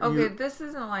part where this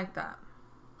isn't like that.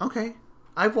 Okay,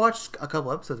 I've watched a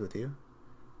couple episodes with you.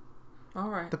 All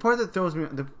right. The part that throws me,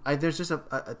 there's just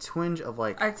a twinge of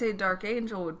like... I'd say Dark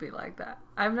Angel would be like that.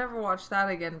 I've never watched that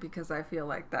again because I feel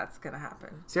like that's going to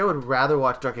happen. See, I would rather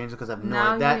watch Dark Angel because I've no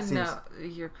idea.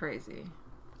 You're crazy.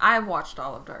 I've watched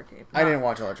all of Dark Angel. I didn't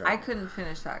watch all of Dark Angel. I couldn't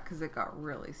finish that because it got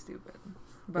really stupid.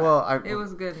 But it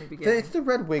was good in the beginning. It's the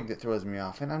red wig that throws me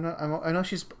off. And I know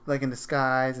she's like in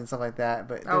disguise and stuff like that.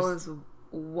 But that was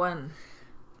one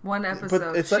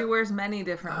episode. She wears many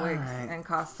different wigs and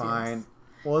costumes. Fine.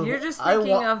 Well, you're just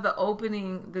thinking of the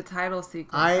opening, the title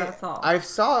sequence. That's all.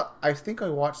 I think I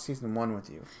watched season 1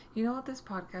 with you. You know what this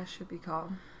podcast should be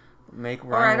called? Make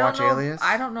Ryan watch Alias?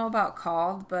 I don't know about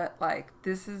called, but like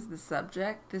this is the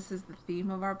subject. This is the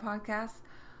theme of our podcast.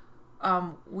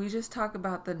 We just talk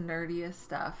about the nerdiest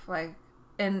stuff, like,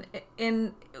 and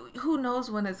who knows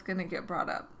when it's gonna get brought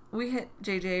up. We hit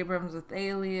J.J. Abrams with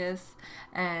Alias,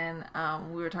 and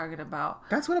we were talking about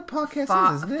that's what a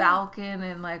podcast is, isn't it? Falcon,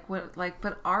 and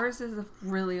but ours is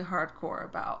really hardcore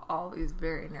about all these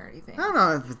very nerdy things. I don't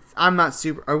know if I'm not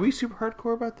super. Are we super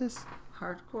hardcore about this?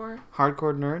 Hardcore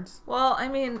nerds. Well, I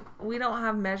mean, we don't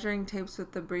have measuring tapes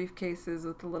with the briefcases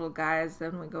with the little guys.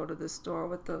 Then we go to the store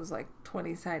with those like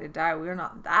 20-sided die. We're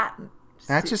not that.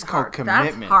 That's just called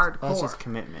commitment. That's hardcore. That's just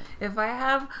commitment. If I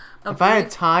had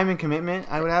time and commitment,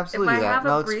 I would absolutely do that. That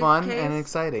looks fun and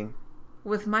exciting.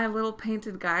 With my little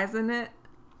painted guys in it,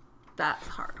 that's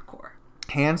hardcore.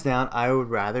 Hands down, I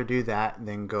would rather do that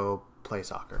than go play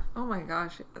soccer. Oh my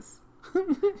gosh, yes.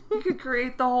 You could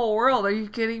create the whole world. Are you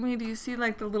kidding me? Do you see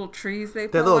like the little trees they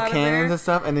pull out of there? The little cannons and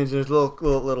stuff, and there's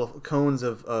little cones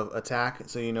of attack,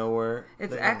 so you know where.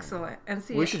 It's excellent. And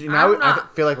see, we should now. I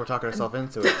feel like we're talking ourselves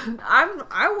into it.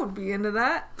 I would be into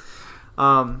that.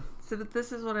 So, but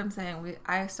this is what I'm saying.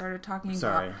 I started talking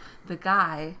about the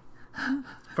guy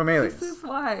from Alias. This is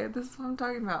what I'm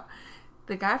talking about.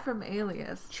 The guy from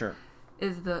Alias. Sure.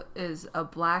 Is a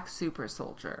black super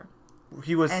soldier.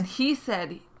 He was, and he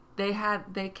said. They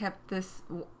kept this.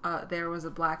 There was a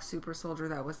black super soldier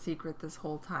that was secret this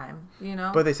whole time, you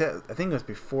know. But they said I think it was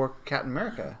before Captain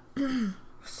America.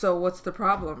 So what's the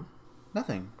problem?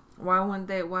 Nothing. Why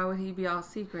would he be all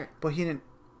secret? But he didn't.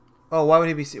 Oh, why would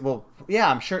he be? Well,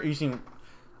 yeah, I'm sure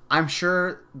I'm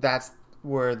sure that's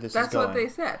where this is going. That's what they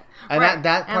said, and right.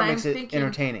 that part makes it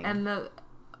entertaining. And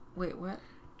wait, what?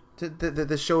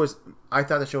 The show is. I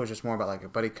thought the show was just more about like a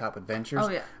buddy cop adventures.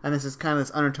 Oh yeah. And this is kind of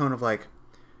this undertone of like.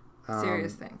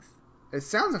 Serious things. It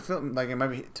sounds like it might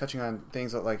be touching on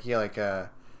things like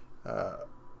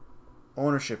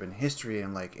ownership and history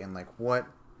and what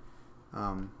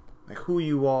like who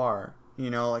you are, you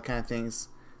know, like kind of things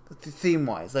theme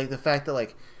wise, like the fact that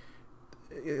like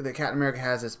that Captain America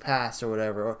has his past or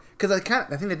whatever. Because I think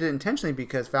they did it intentionally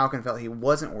because Falcon felt he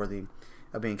wasn't worthy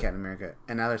of being Captain America,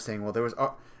 and now they're saying, well, there was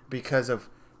because of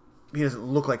he doesn't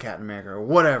look like Captain America or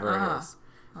whatever it is.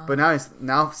 But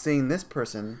now seeing this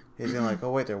person, he's gonna like,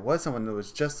 oh wait, there was someone that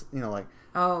was just like.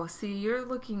 Oh, see, you're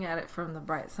looking at it from the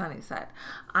bright sunny side.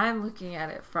 I'm looking at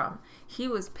it from he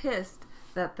was pissed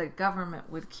that the government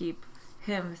would keep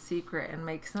him secret and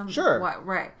make some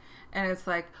right. And it's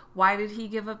like, why did he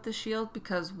give up the shield?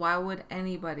 Because why would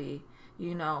anybody,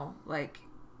 U.S.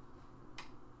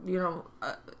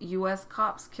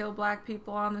 cops kill black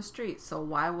people on the street? So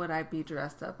why would I be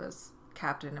dressed up as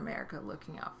Captain America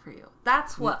looking out for you?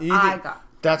 That's what I got.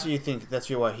 That's what you think? That's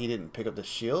why he didn't pick up the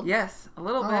shield? Yes, a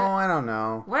little bit. Oh, I don't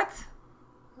know. What?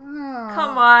 No.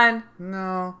 Come on.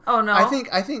 No. Oh, no. I think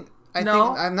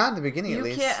I'm not in the beginning at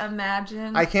least. You can't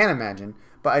imagine. I can't imagine.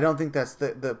 But I don't think that's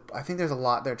the I think there's a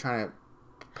lot they're trying to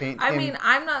paint him. I mean,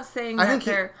 I'm not saying I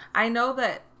know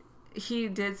that he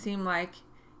did seem like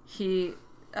he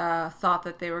thought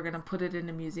that they were going to put it in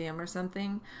a museum or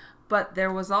something. But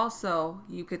there was also,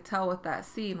 you could tell with that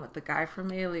scene with the guy from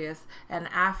Alias, and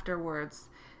afterwards,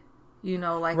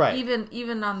 right.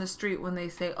 even on the street when they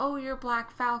say, oh, you're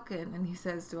Black Falcon, and he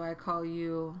says, do I call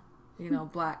you,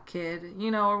 Black Kid,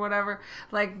 or whatever.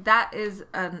 Like, that is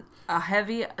a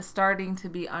heavy starting to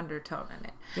be undertone in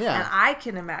it. Yeah. And I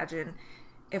can imagine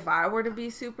if I were to be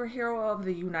superhero of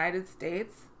the United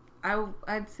States,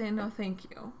 I'd say no thank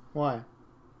you. Why?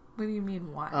 What do you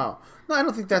mean, why? Oh. No, I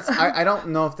don't think that's... I don't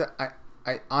know if that...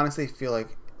 I honestly feel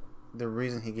like the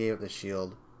reason he gave up the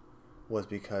shield was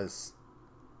because,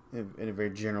 in a very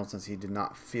general sense, he did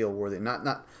not feel worthy.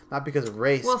 Not because of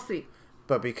race. We'll see.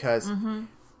 But because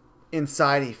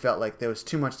inside he felt like there was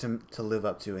too much to live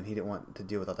up to, and he didn't want to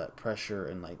deal with all that pressure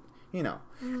and,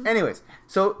 Anyways,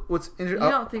 so what's interesting... You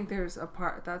don't think that's a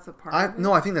part of it?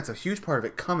 No, I think that's a huge part of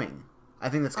it coming. I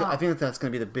think that's going to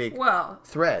be the big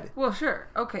thread. Well, sure.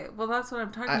 Okay. Well, that's what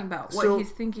I'm talking about. What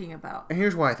he's thinking about. And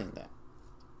here's why I think that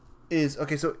is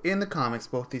okay. So in the comics,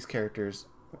 both these characters,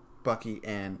 Bucky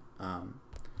and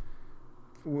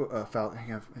Falcon,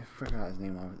 I forgot his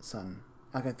name of his son.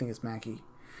 I can think it's Mackie.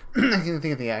 I can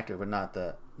think of the actor, but not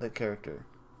the character.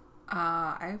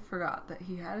 I forgot that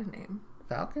he had a name.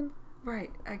 Falcon. Right.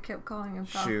 I kept calling him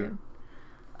Falcon. Shoot.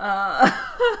 Now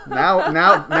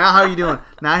how you doing?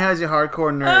 Now how's your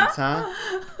hardcore nerds, huh?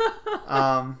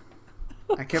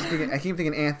 I keep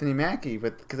thinking Anthony Mackie,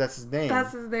 but because that's his name.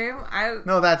 That's his name.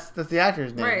 No, that's the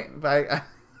actor's name. Right. But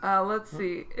let's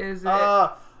see. Is it?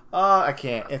 I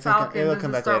can't. It'll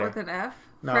come back later. Does it start with an F?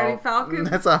 No, Freddie Falcon.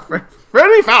 That's not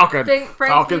Freddie Falcon.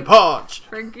 Falcon Punch.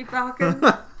 Frankie Falcon.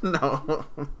 No.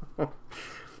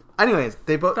 Anyways,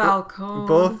 they both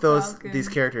these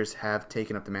characters have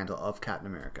taken up the mantle of Captain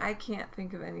America. I can't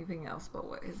think of anything else but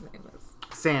what his name is.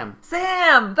 Sam.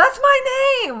 That's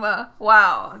my name.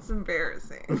 Wow, it's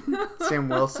embarrassing. Sam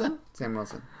Wilson.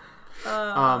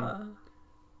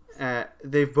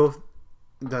 They've both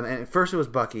done. And first, it was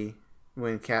Bucky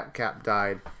when Cap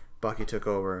died. Bucky took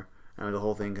over, and the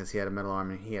whole thing because he had a metal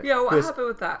arm and he had. Yeah, what happened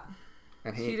with that?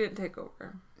 And he didn't take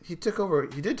over. He took over.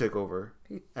 He did take over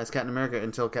as Captain America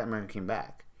until Captain America came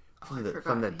back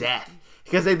from the dead.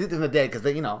 Because they did from the dead. Because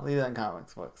they did that in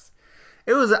comics books.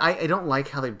 It was. I don't like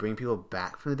how they bring people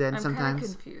back from the dead. Sometimes. I'm kind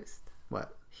of confused.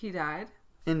 What? He died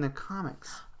in the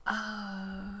comics.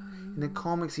 Oh. In the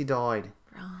comics, he died.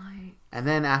 Right. And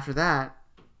then after that,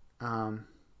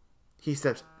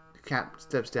 Cap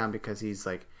steps down because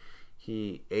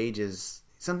he ages.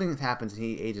 Something happens and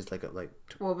he ages because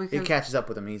it catches up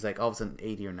with him and he's all of a sudden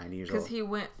 80 or 90 years old. Because he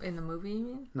went in the movie, you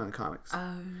mean? No, in the comics.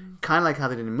 Kind of like how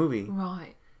they did in the movie.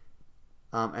 Right.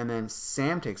 And then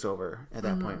Sam takes over at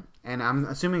that point. And I'm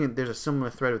assuming there's a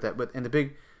similar thread with that. And the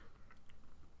big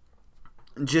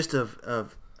gist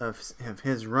of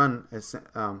his run as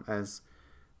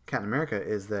Captain America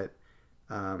is that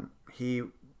he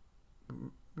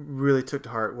really took to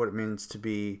heart what it means to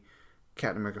be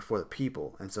Captain America for the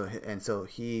people, and so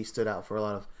he stood out for a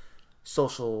lot of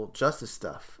social justice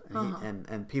stuff,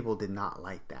 and people did not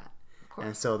like that,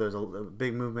 and so there's a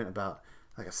big movement about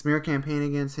a smear campaign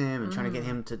against him and trying to get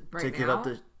him to give up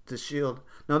the shield.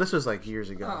 No, this was years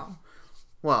ago. Oh.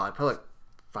 Well, probably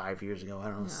 5 years ago. I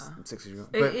don't know, 6 years ago.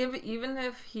 But even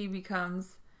if he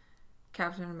becomes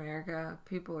Captain America,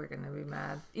 people are going to be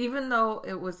mad. Even though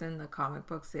it was in the comic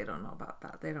books, they don't know about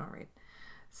that. They don't read.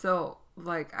 So,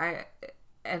 I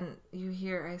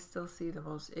still see the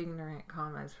most ignorant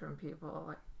comments from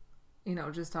people,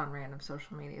 just on random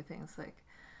social media things. I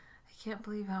can't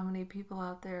believe how many people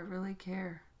out there really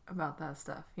care about that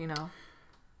stuff,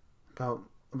 About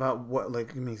About what? Like,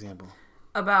 give me an example.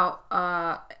 About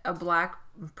a black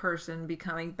person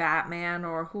becoming Batman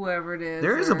or whoever it is.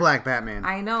 There is a black Batman.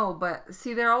 I know, but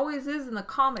see, there always is in the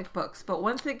comic books. But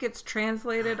once it gets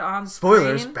translated on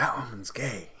Spoilers, screen, Batwoman's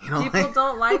gay. You know, people like,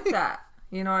 don't like that.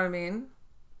 You know what I mean?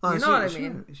 You know what I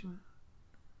mean?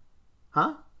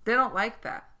 Huh? They don't like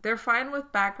that. They're fine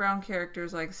with background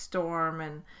characters like Storm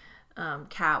and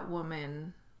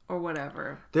Catwoman or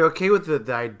whatever. They're okay with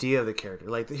the idea of the character.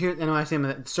 Like, here, and I say them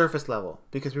at the surface level.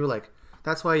 Because people are like,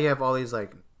 that's why you have all these,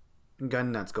 like,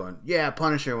 gun nuts going, yeah,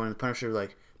 Punisher, when the Punisher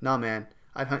like, no, man,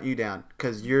 I'd hunt you down.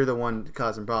 Because you're the one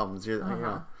causing problems. You're, you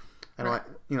know, I don't like,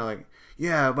 you know, like,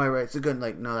 yeah, my right's a gun.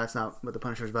 Like, no, that's not what the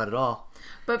Punisher's about at all.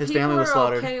 But his people family was are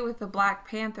slaughtered. okay with the Black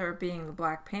Panther being the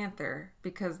Black Panther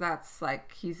because that's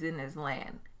like he's in his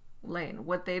lane.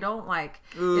 What they don't like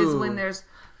is when there's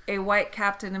a white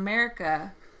Captain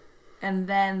America, and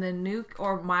then the new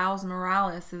or Miles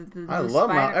Morales is the new I love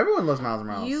Spider. Miles. Everyone loves Miles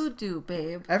Morales. You do,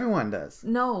 babe. Everyone does.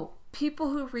 No, people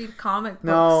who read comic books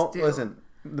No, do. listen.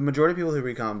 The majority of people who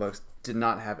read comic books did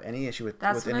not have any issue with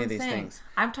That's what any I'm of these saying. things.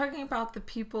 I'm talking about the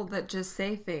people that just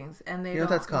say things and they You know don't.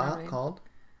 what that's called?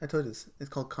 I told you this. It's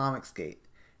called Comicsgate.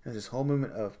 There's this whole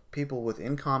movement of people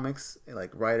within comics, like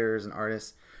writers and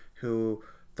artists, who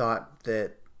thought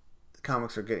that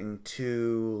comics are getting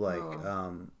too like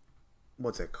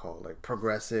what's it called, like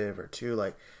progressive or too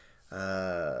like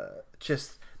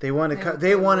just they want to cut.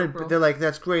 They wanted. They're like,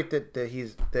 that's great that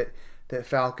he's that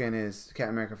Falcon is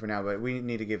Captain America for now, but we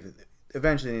need to give.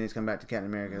 Eventually, they need to come back to Captain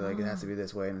America. Like, it has to be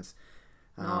this way, and it's.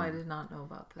 No, I did not know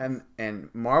about this. And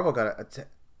Marvel got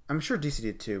I'm sure DC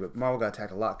did too, but Marvel got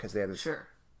attacked a lot because they had this Sure.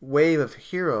 wave of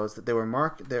heroes that they were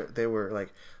They were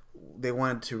like, they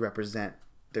wanted to represent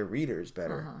their readers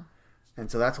better,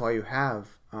 and so that's why you have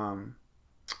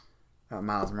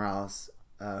Miles Morales,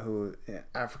 who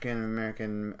African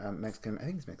American, Mexican, I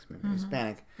think he's Mexican,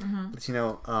 Hispanic,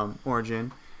 Latino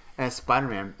origin. As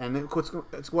Spider-Man, and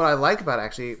it's what I like about it,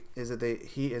 actually, is that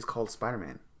he is called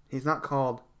Spider-Man. He's not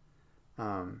called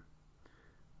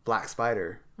Black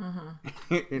Spider.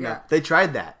 You know, they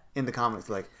tried that in the comics.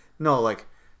 Like, no, like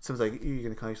someone's like, "You're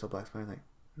gonna call yourself Black Spider?" Like,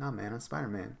 no, man, I'm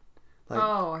Spider-Man. Like,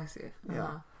 oh, I see.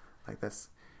 yeah, like that's.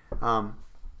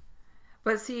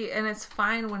 But see, and it's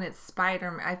fine when it's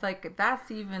Spider-Man. I like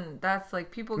that's like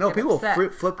people. No, get people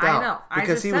upset. flipped out. I know. I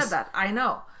because just said that. I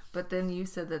know. But then you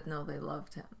said that no, they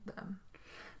loved them.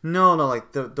 No,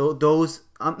 like those.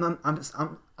 I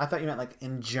thought you meant like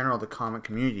in general the comic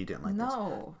community didn't like this.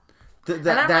 No. And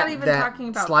I'm not even talking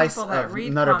about people that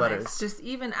read Nutter comics. Butters. Just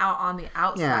even out on the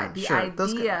outside, the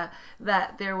idea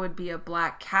that there would be a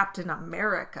Black Captain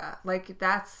America, like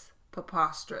that's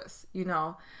preposterous. You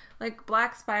know, like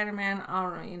Black Spider-Man. I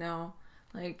don't know. You know,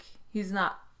 like he's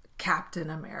not Captain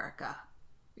America.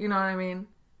 You know what I mean?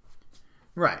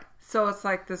 Right. So it's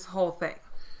like this whole thing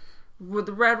with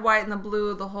the red, white, and the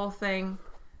blue. The whole thing.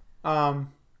 You know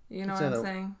what I'm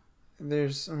saying?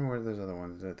 There's other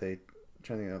ones that they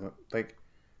trying to think of, like,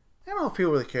 I don't know if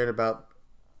people really cared about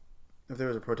if there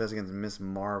was a protest against Miss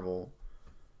Marvel,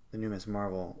 the new Miss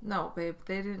Marvel. No, babe,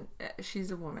 they didn't.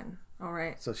 She's a woman. All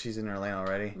right. So she's in her lane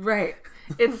already. Right.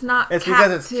 It's not. It's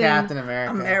because it's Captain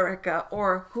America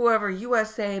or whoever,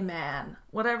 USA man,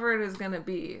 whatever it is gonna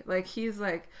be. Like he's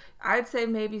like, I'd say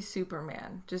maybe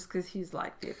Superman, just because he's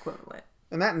like the equivalent.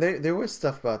 And that there was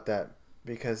stuff about that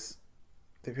because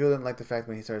the people didn't like the fact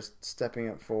when he starts stepping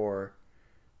up for,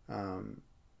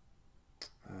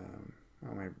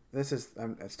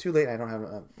 it's too late. I don't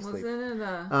have sleep. Wasn't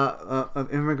it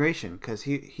of immigration, because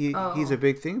he's a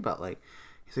big thing about, like,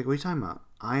 he's like, what are you talking about?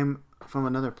 I'm from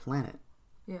another planet.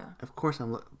 Yeah. Of course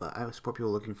I support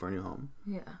people looking for a new home.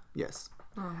 Yeah. Yes.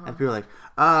 And people are like,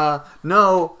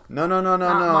 no, Not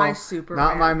my Superman.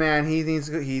 not my man.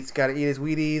 He's got to eat his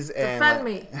Wheaties and defend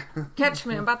me, catch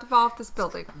me! I'm about to fall off this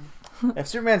building. If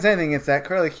Superman's anything, it's that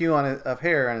curly hue of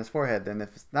hair on his forehead. Then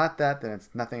if it's not that, then it's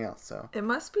nothing else. So it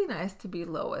must be nice to be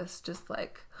Lois, just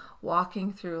like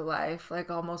walking through life, like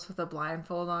almost with a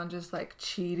blindfold on, just like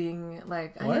cheating.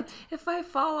 Like, if I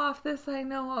fall off this, I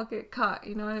know I'll get caught.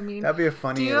 You know what I mean? That'd be a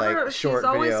funny short she's video.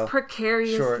 always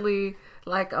precariously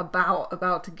like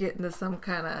about to get into some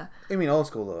kind of. I mean, old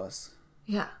school Lois.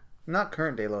 Yeah. Not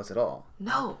current day Lois at all.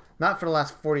 No. Not for the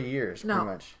last 40 years, pretty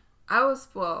much. I was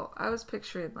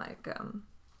picturing like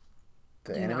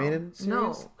the animated series?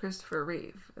 No, Christopher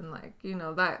Reeve, and like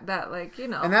that like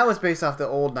and that was based off the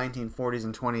old 1940s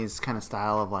and 20s kind of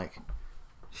style of like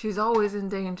she's always in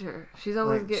danger. She's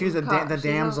always getting she's caught. The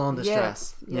damsel in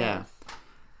distress. Yes. Yeah,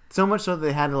 so much so that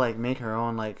they had to like make her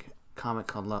own like comic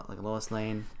called like Lois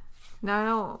Lane.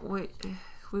 No, wait.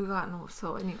 we've gotten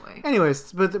so anyway.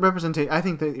 Anyways, but the representation. I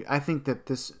think that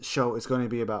this show is going to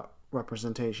be about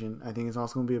representation. I think it's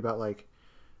also going to be about like,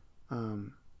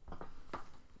 kind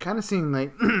of seeing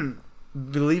like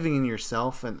believing in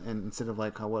yourself and instead of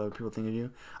like what other people think of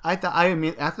you. I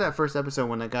mean, after that first episode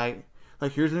when that guy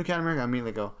like here's the new Captain America, I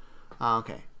immediately go, oh,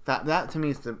 okay, that to me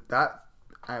is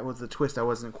was the twist I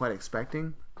wasn't quite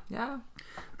expecting. Yeah.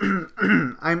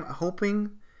 I'm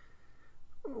hoping.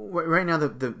 Right now,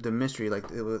 the mystery, like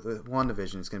with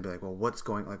WandaVision, is going to be like, well, what is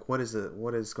going on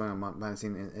behind the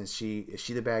scene? Is she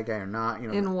the bad guy or not? You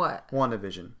know, in what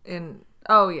WandaVision?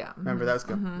 Oh yeah. Remember that was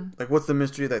like, what's the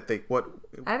mystery that you want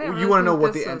to know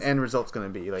what the end result's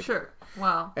going to be? Like, sure.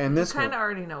 Well, and this kind of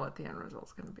already know what the end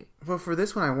result's going to be. Well, for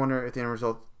this one, I wonder if the end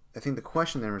result. I think the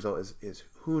question, the end result is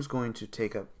who's going to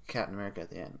take up Captain America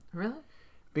at the end? Really?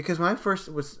 Because when I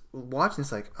first was watching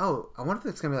this, like, oh, I wonder if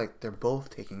it's going to be like they're both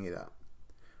taking it up.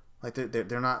 Like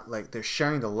they're not like they're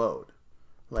sharing the load,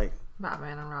 like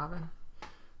Batman and Robin.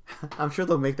 I'm sure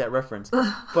they'll make that reference,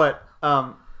 but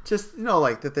just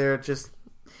like that they're just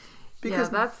because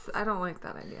I don't like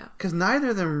that idea because neither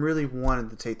of them really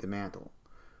wanted to take the mantle.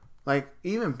 Like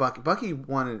even Bucky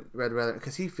wanted rather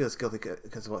because he feels guilty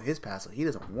because of his past, so he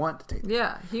doesn't want to take.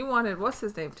 Yeah, he wanted what's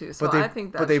his name too. So I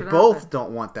think that. But they both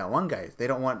don't want that one guy. They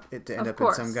don't want it to end up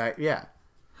in some guy. Yeah.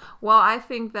 Well, I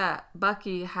think that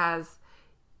Bucky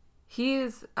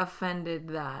he's offended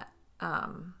that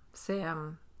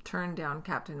Sam turned down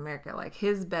Captain America. Like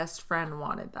his best friend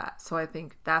wanted that, so I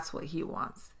think that's what he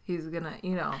wants. He's gonna,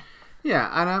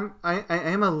 Yeah, and I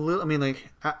am a little. I mean,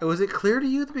 like, was it clear to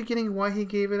you at the beginning why he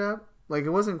gave it up? Like, it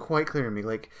wasn't quite clear to me.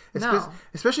 Like,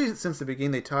 especially since the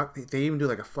beginning, they even do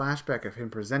like a flashback of him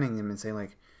presenting him and saying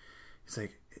like, he's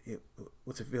like,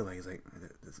 what's it feel like? He's like,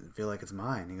 does it feel like it's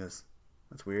mine? He goes,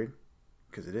 that's weird,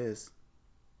 because it is.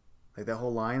 Like that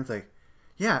whole line is like,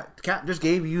 yeah, Cap just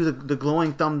gave you the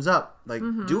glowing thumbs up. Like,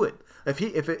 do it. If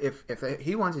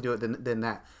he wants to do it, then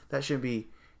that should be,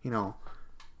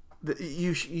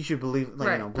 you should believe, like,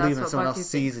 right. Believe in someone Bucky else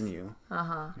sees thinks. in you.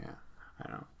 Yeah, I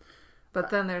know. But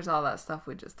then there's all that stuff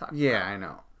we just talked about. Yeah, I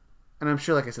know, and I'm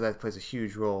sure, like I said, that plays a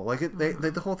huge role. Like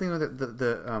the whole thing with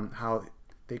the how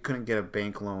they couldn't get a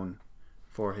bank loan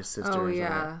for his sister. Oh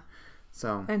yeah.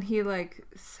 So and he like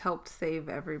helped save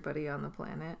everybody on the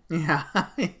planet. Yeah.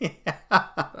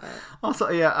 But. Also,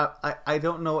 yeah, I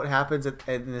don't know what happens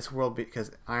in this world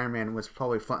because Iron Man was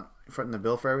probably fronting the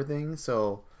bill for everything.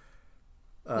 So,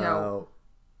 I'm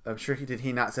sure did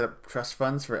he not set up trust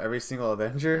funds for every single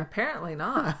Avenger? Apparently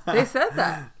not. They said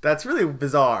that. That's really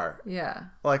bizarre. Yeah.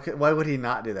 Like, why would he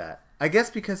not do that? I guess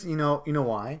because you know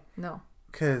why? No.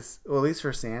 Because at least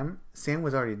for Sam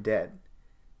was already dead,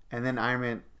 and then Iron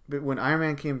Man. But when Iron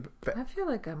Man came back... I feel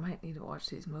like I might need to watch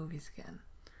these movies again.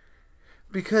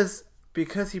 Because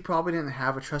he probably didn't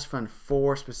have a trust fund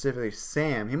for specifically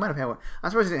Sam. He might have had one. I'm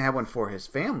surprised he didn't have one for his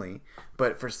family.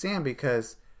 But for Sam,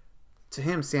 because to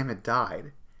him, Sam had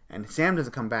died. And Sam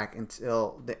doesn't come back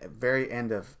until the very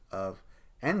end of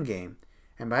Endgame.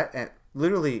 And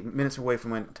literally minutes away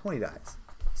from when Tony dies.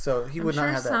 So he would not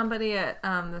have that. Somebody at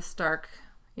the Stark,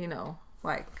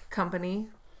 like company...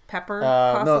 Pepper,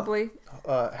 possibly,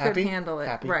 could handle it.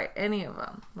 Happy. Right, any of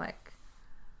them. Like,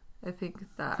 I think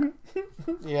that.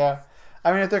 Yeah.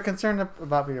 I mean, if they're concerned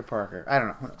about Peter Parker, I don't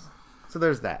know. Who knows? So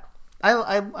there's that.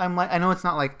 I'm like, I know it's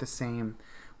not like the same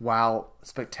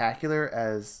spectacular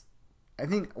as, I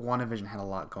think WandaVision had a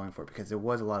lot going for it because there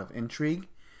was a lot of intrigue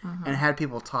and it had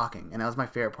people talking. And that was my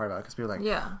favorite part about it because people were like,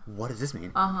 yeah, what does this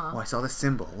mean? Oh, I saw this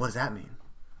symbol. What does that mean?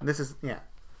 And this is,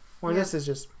 this is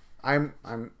just... I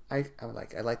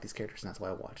like these characters, and that's why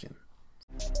I watch them.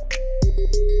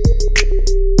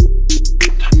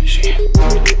 Time machine.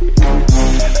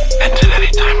 Enter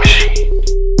any time machine.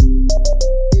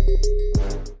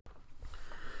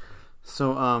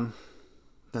 So,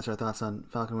 that's our thoughts on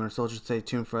Falcon Winter Soldier. Stay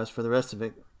tuned for us for the rest of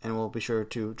it, and we'll be sure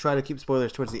to try to keep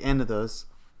spoilers towards the end of those.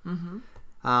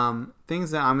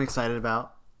 Things that I'm excited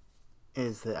about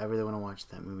is that I really want to watch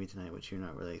that movie tonight, which you're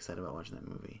not really excited about watching that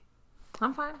movie.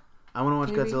 I'm fine. I want to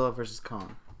watch Godzilla vs.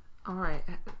 Kong. All right.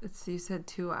 You said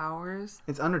 2 hours.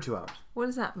 It's under 2 hours. What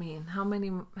does that mean? How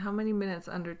many minutes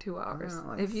under 2 hours? Know,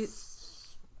 like if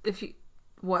you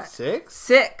what? 6?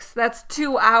 6. That's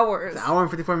 2 hours. It's an hour and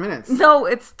 54 minutes. No,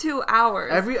 it's 2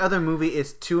 hours. Every other movie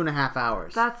is 2.5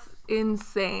 hours. That's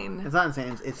insane. It's not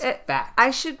insane. It's fact.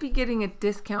 I should be getting a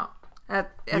discount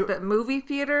at the movie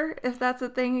theater if that's a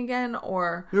thing again,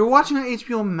 or you're watching on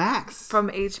HBO Max from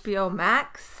HBO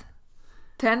Max.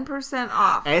 10%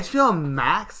 off. HBO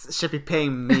Max should be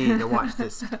paying me to watch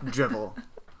this drivel.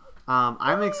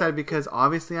 I'm excited because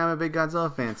obviously I'm a big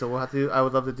Godzilla fan, so I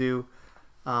would love to do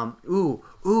Ooh.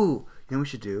 You know what we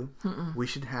should do? We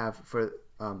should have for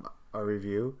our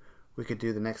review. We could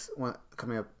do the next one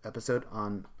coming up episode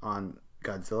on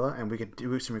Godzilla, and we could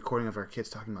do some recording of our kids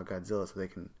talking about Godzilla, so they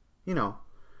can,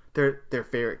 their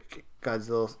favorite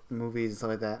Godzilla movies and stuff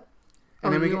like that.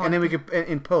 And then we could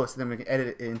in post, and then we can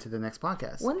edit it into the next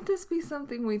podcast. Wouldn't this be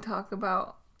something we talk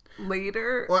about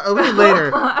later? Well, a little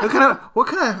later. What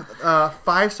kind of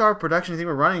 5-star production do you think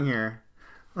we're running here?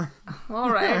 All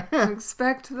right,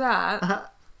 expect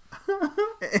that.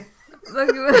 Like,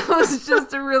 it was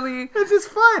just a really... It's just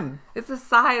fun. It's a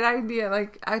side idea.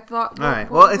 Like, I thought... All right.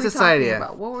 Well, it's a side idea.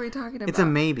 What were we talking about? It's a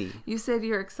maybe. You said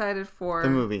you're excited for... The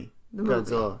movie.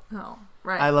 Godzilla. Oh,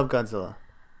 right. I love Godzilla.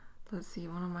 Let's see.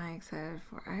 What am I excited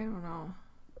for? I don't know.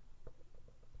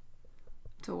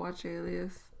 To watch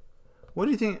Alias. What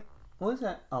do you think... What is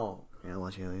that? Oh, yeah,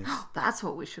 watch Alias. That's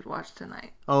what we should watch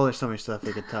tonight. Oh, there's so much stuff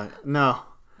we could talk... No.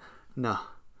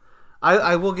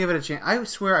 I will give it a chance. I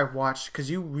swear I watched...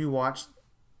 Because you rewatched...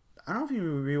 I don't know if you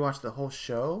rewatched the whole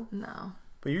show. No.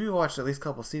 But you rewatched at least a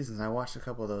couple seasons. I watched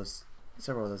several of those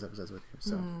episodes with you.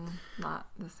 So not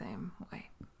the same way.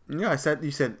 Yeah,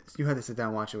 you said you had to sit down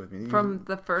and watch it with me. From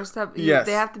the first episode? Yes.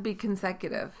 They have to be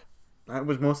consecutive. It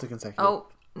was mostly consecutive. Oh,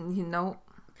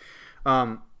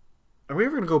 Are we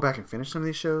ever going to go back and finish some of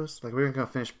these shows? Like, we're going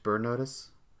to finish Bird Notice?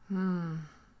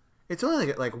 It's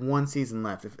only like one season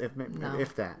left,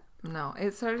 if that. No,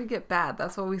 it started to get bad.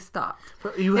 That's why we stopped.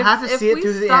 But you have to see it through the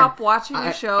end. If we stop watching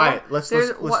a show, all right, let's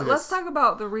talk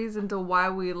about the reason to why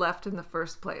we left in the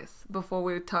first place before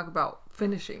we talk about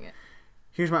finishing it.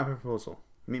 Here's my proposal.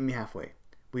 Meet me halfway.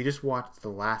 We just watched the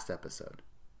last episode.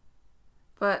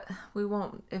 But we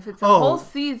won't. If it's a whole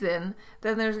season,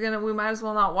 then we might as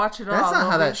well not watch it all. That's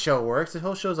not how that show works. The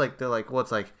whole show's like,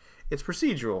 it's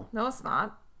procedural. No, it's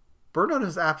not. Bird Notice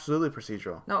is absolutely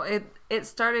procedural. No, it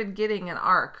started getting an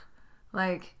arc,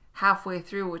 like halfway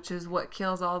through, which is what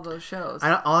kills all those shows.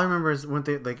 All I remember is weren't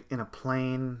they like in a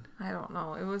plane? I don't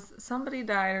know. It was somebody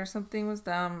died or something was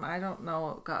dumb. I don't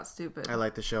know. It got stupid. I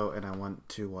like the show and I want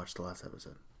to watch the last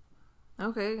episode.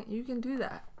 Okay, you can do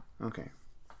that. Okay.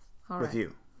 All with right.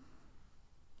 you.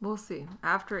 We'll see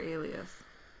after Alias.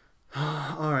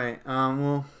 All right.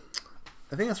 Well,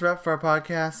 I think that's a wrap for our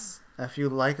podcast. If you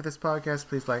like this podcast,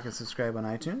 please like and subscribe on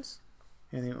iTunes.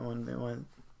 Anything?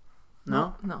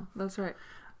 No, that's right.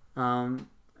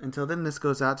 Until then, this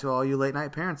goes out to all you late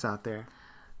night parents out there.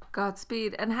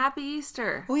 Godspeed and happy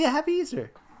Easter. Oh yeah, happy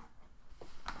Easter.